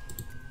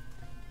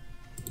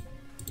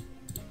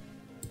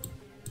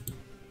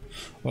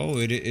 Oh,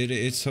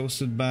 it's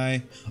hosted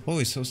by. Oh,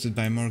 it's hosted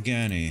by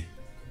Morgani.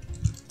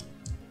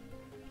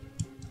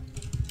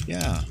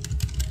 Yeah.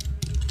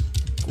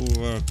 Cool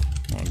work,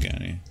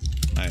 Morgani.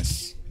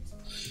 Nice.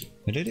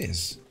 But it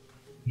is.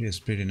 It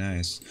is pretty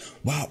nice.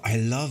 Wow, I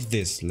love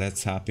this.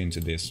 Let's hop into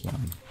this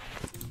one.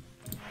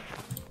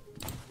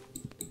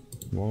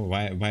 Whoa,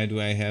 why do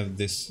I have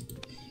this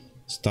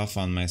stuff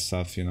on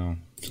myself, you know?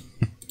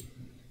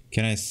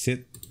 Can I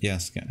sit?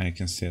 Yes, I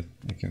can sit.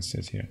 I can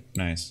sit here.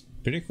 Nice.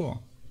 Pretty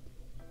cool.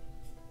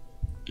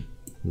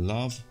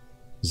 Love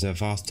the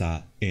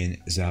water in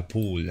the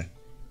pool.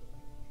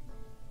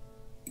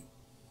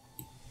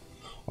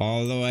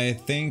 Although I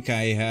think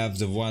I have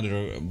the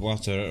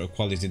water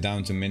quality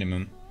down to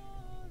minimum.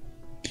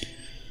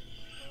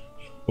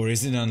 Or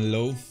is it on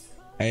low?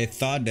 I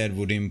thought that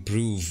would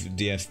improve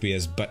the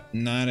FPS, but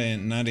not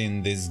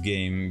in this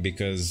game,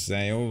 because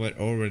I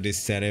already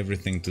set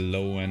everything to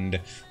low, and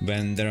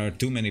when there are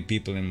too many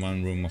people in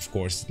one room, of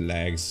course it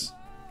lags.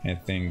 I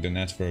think the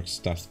network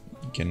stuff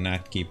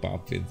cannot keep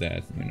up with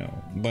that, you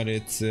know. But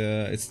it's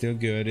still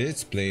good,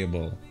 it's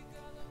playable,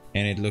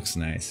 and it looks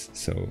nice,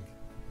 so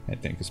I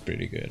think it's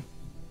pretty good.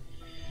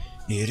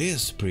 It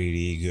is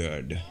pretty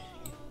good.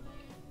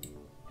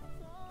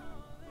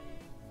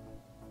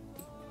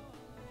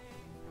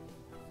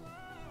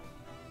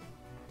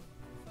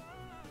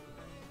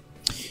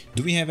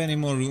 Do we have any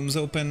more rooms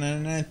open?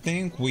 And I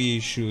think we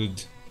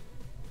should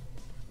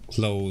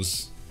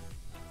Close.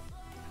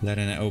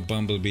 Oh,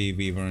 Bumblebee,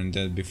 we weren't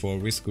dead before.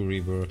 Whisker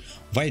River,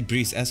 White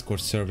Breeze Escort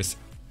Service.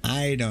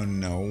 I don't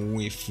know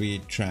if we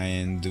try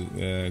and do,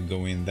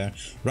 go in there.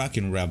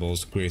 Rockin'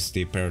 Rebels,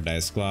 Christie,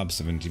 Paradise Club,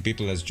 70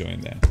 people. Let's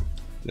join that.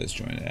 Let's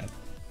join that.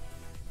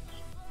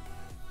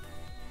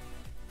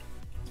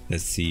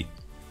 Let's see.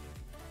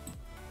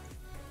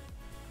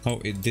 Oh,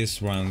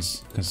 this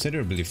runs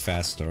considerably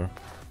faster.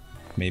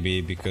 Maybe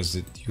because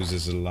it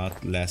uses a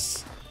lot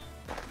less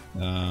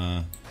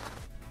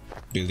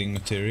building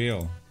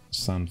material.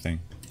 Something.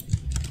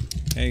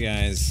 Hey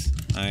guys,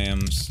 I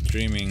am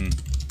streaming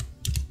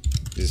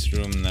this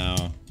room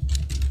now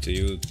to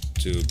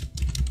YouTube.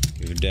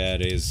 If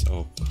that is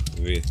up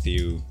with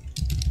you.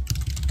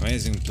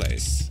 Amazing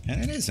place.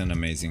 And it is an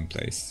amazing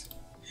place.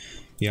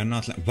 You're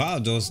not like, wow,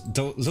 those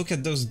look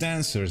at those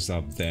dancers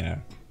up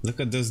there.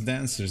 Look at those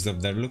dancers up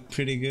there. Look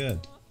pretty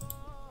good.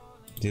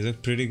 They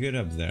look pretty good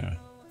up there.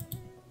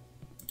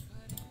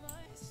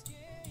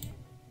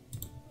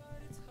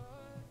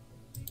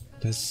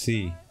 Let's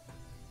see.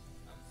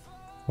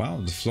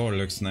 Wow, the floor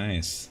looks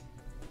nice.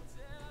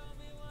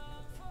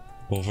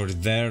 Over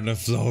there the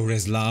floor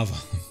is lava.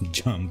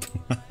 Jump.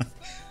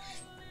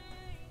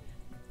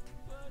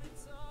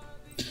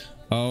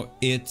 Oh,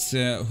 it's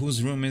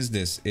whose room is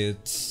this?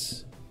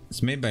 It's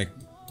made by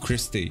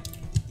Christie.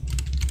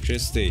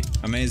 Christie,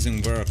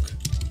 amazing work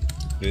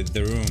with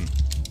the room.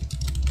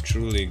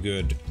 Truly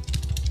good.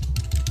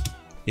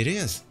 It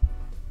is.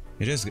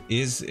 It is.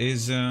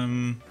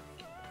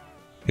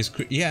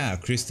 Yeah,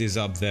 Christie's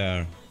up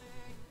there.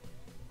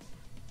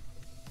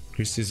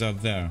 Christie's up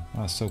there.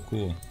 Oh, so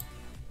cool.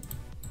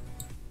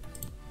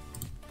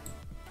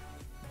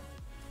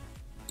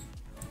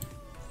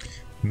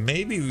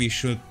 Maybe we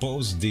should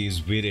post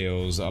these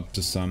videos up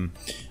to some,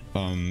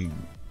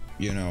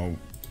 you know,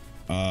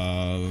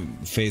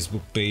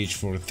 Facebook page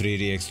for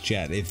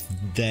 3DXCHAT if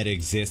that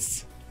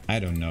exists. I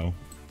don't know.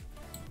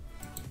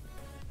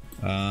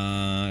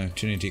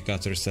 Trinity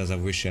Cutter says, I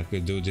wish I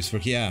could do this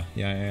work. Yeah.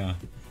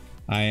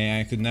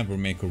 I could never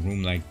make a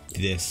room like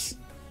this.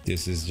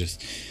 This is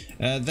just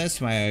that's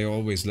why I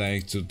always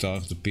like to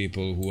talk to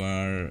people who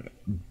are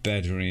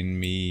better in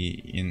me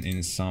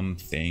in some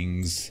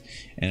things,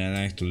 and I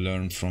like to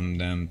learn from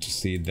them to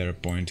see their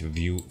point of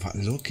view. But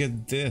look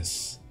at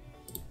this.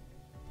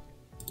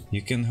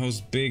 You can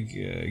host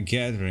big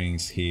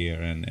gatherings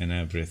here and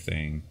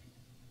everything.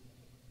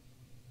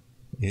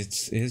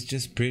 It's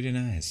just pretty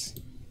nice.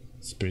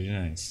 It's pretty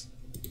nice.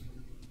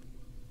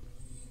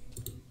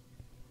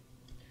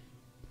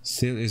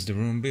 Sil is the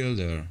room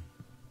builder.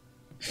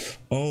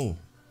 Oh,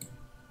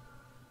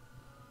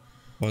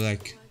 or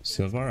like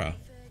Silvara.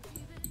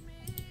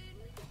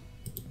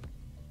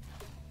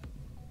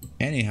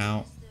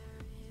 Anyhow,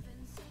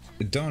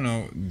 I don't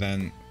know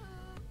then.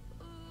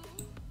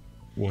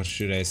 What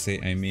should I say?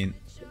 I mean,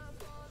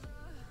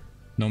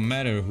 no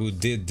matter who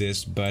did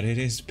this, but it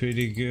is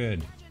pretty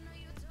good.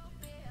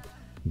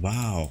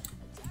 Wow.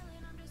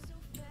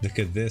 Look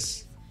at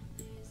this.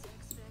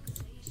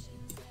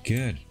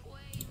 Good.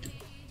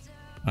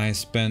 I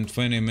spent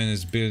 20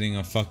 minutes building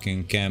a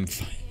fucking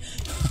campfire.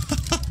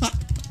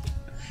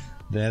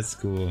 That's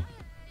cool.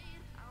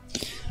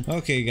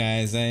 Okay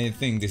guys, I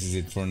think this is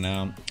it for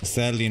now.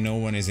 Sadly no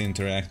one is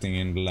interacting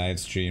in the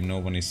live stream, no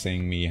one is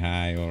saying me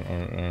hi or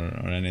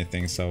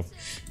anything, so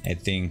I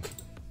think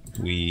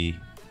we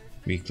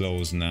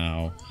close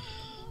now.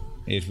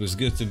 It was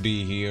good to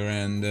be here,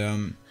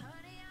 and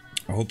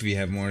I hope we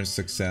have more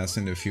success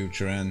in the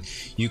future, and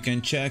you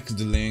can check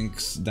the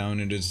links down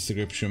in the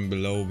description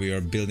below. We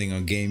are building a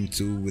game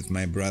too with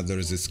my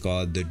brothers. It's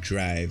called The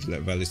Drive.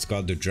 Well, it's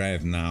called The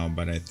Drive now,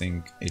 but I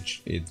think it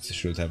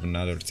should have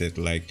another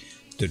title like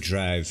The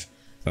Drive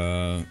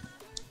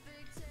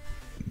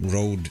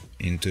Road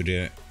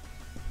into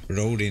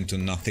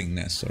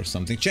Nothingness or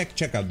something.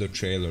 Check out the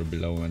trailer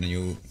below, and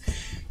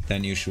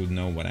then you should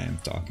know what I am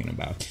talking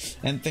about.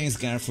 And thanks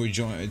guys for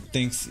joining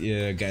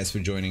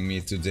me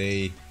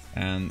today,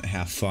 and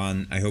have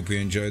fun. I hope you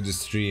enjoyed the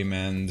stream,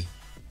 and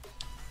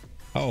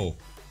oh,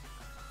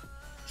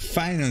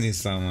 finally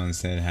someone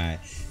said hi.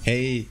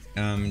 Hey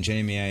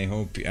Jamie, I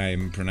hope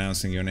I'm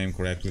pronouncing your name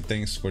correctly.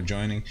 Thanks for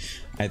joining.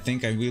 I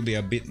think I will be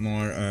a bit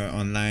more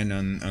online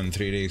on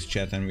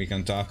 3DXCHAT, and we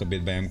can talk a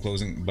bit,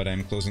 but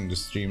I'm closing the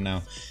stream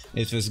now.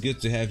 It was good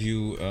to have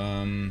you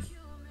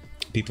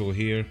people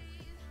here.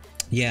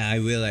 Yeah, I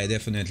will. I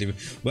definitely will.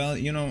 Well,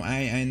 you know,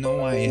 I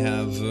know I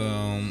have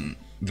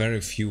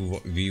very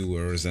few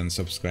viewers and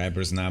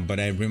subscribers now, but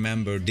I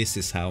remember this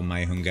is how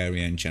my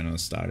Hungarian channel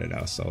started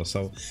also,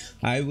 so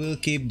I will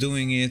keep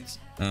doing it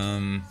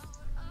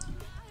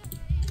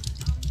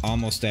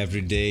almost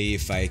every day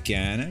if I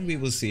can, and we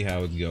will see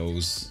how it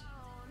goes.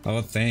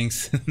 Oh,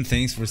 thanks.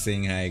 Thanks for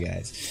saying hi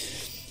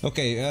guys.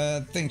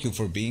 Okay, thank you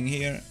for being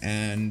here,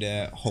 and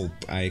hope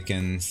I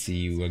can see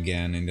you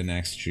again in the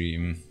next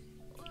stream.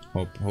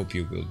 Hope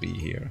you will be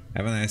here.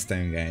 Have a nice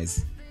time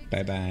guys.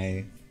 Bye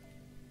bye.